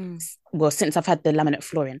house. Well, since I've had the laminate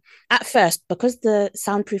flooring. At first, because the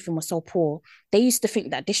soundproofing was so poor, they used to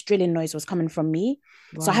think that this drilling noise was coming from me.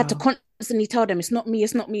 Wow. So I had to constantly tell them, it's not me.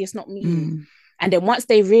 And then once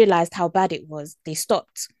they realized how bad it was, they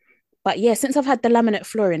stopped. But yeah, since I've had the laminate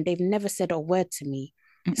flooring, they've never said a word to me.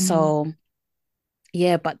 So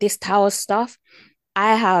yeah, but this tower stuff,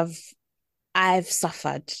 I've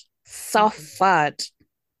suffered.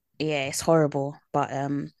 Yeah, it's horrible. But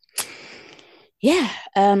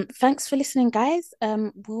thanks for listening, guys.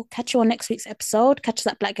 We'll catch you on next week's episode. Catch us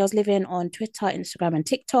at Black Girls Living on Twitter, Instagram, and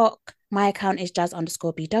TikTok. My account is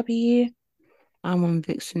jazz_BW. I'm on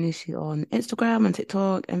Vic Sanusi on Instagram and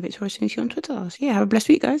TikTok, and Victoria Sanusi on Twitter. So yeah, have a blessed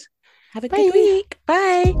week, guys. Have a good week.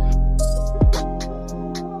 Bye.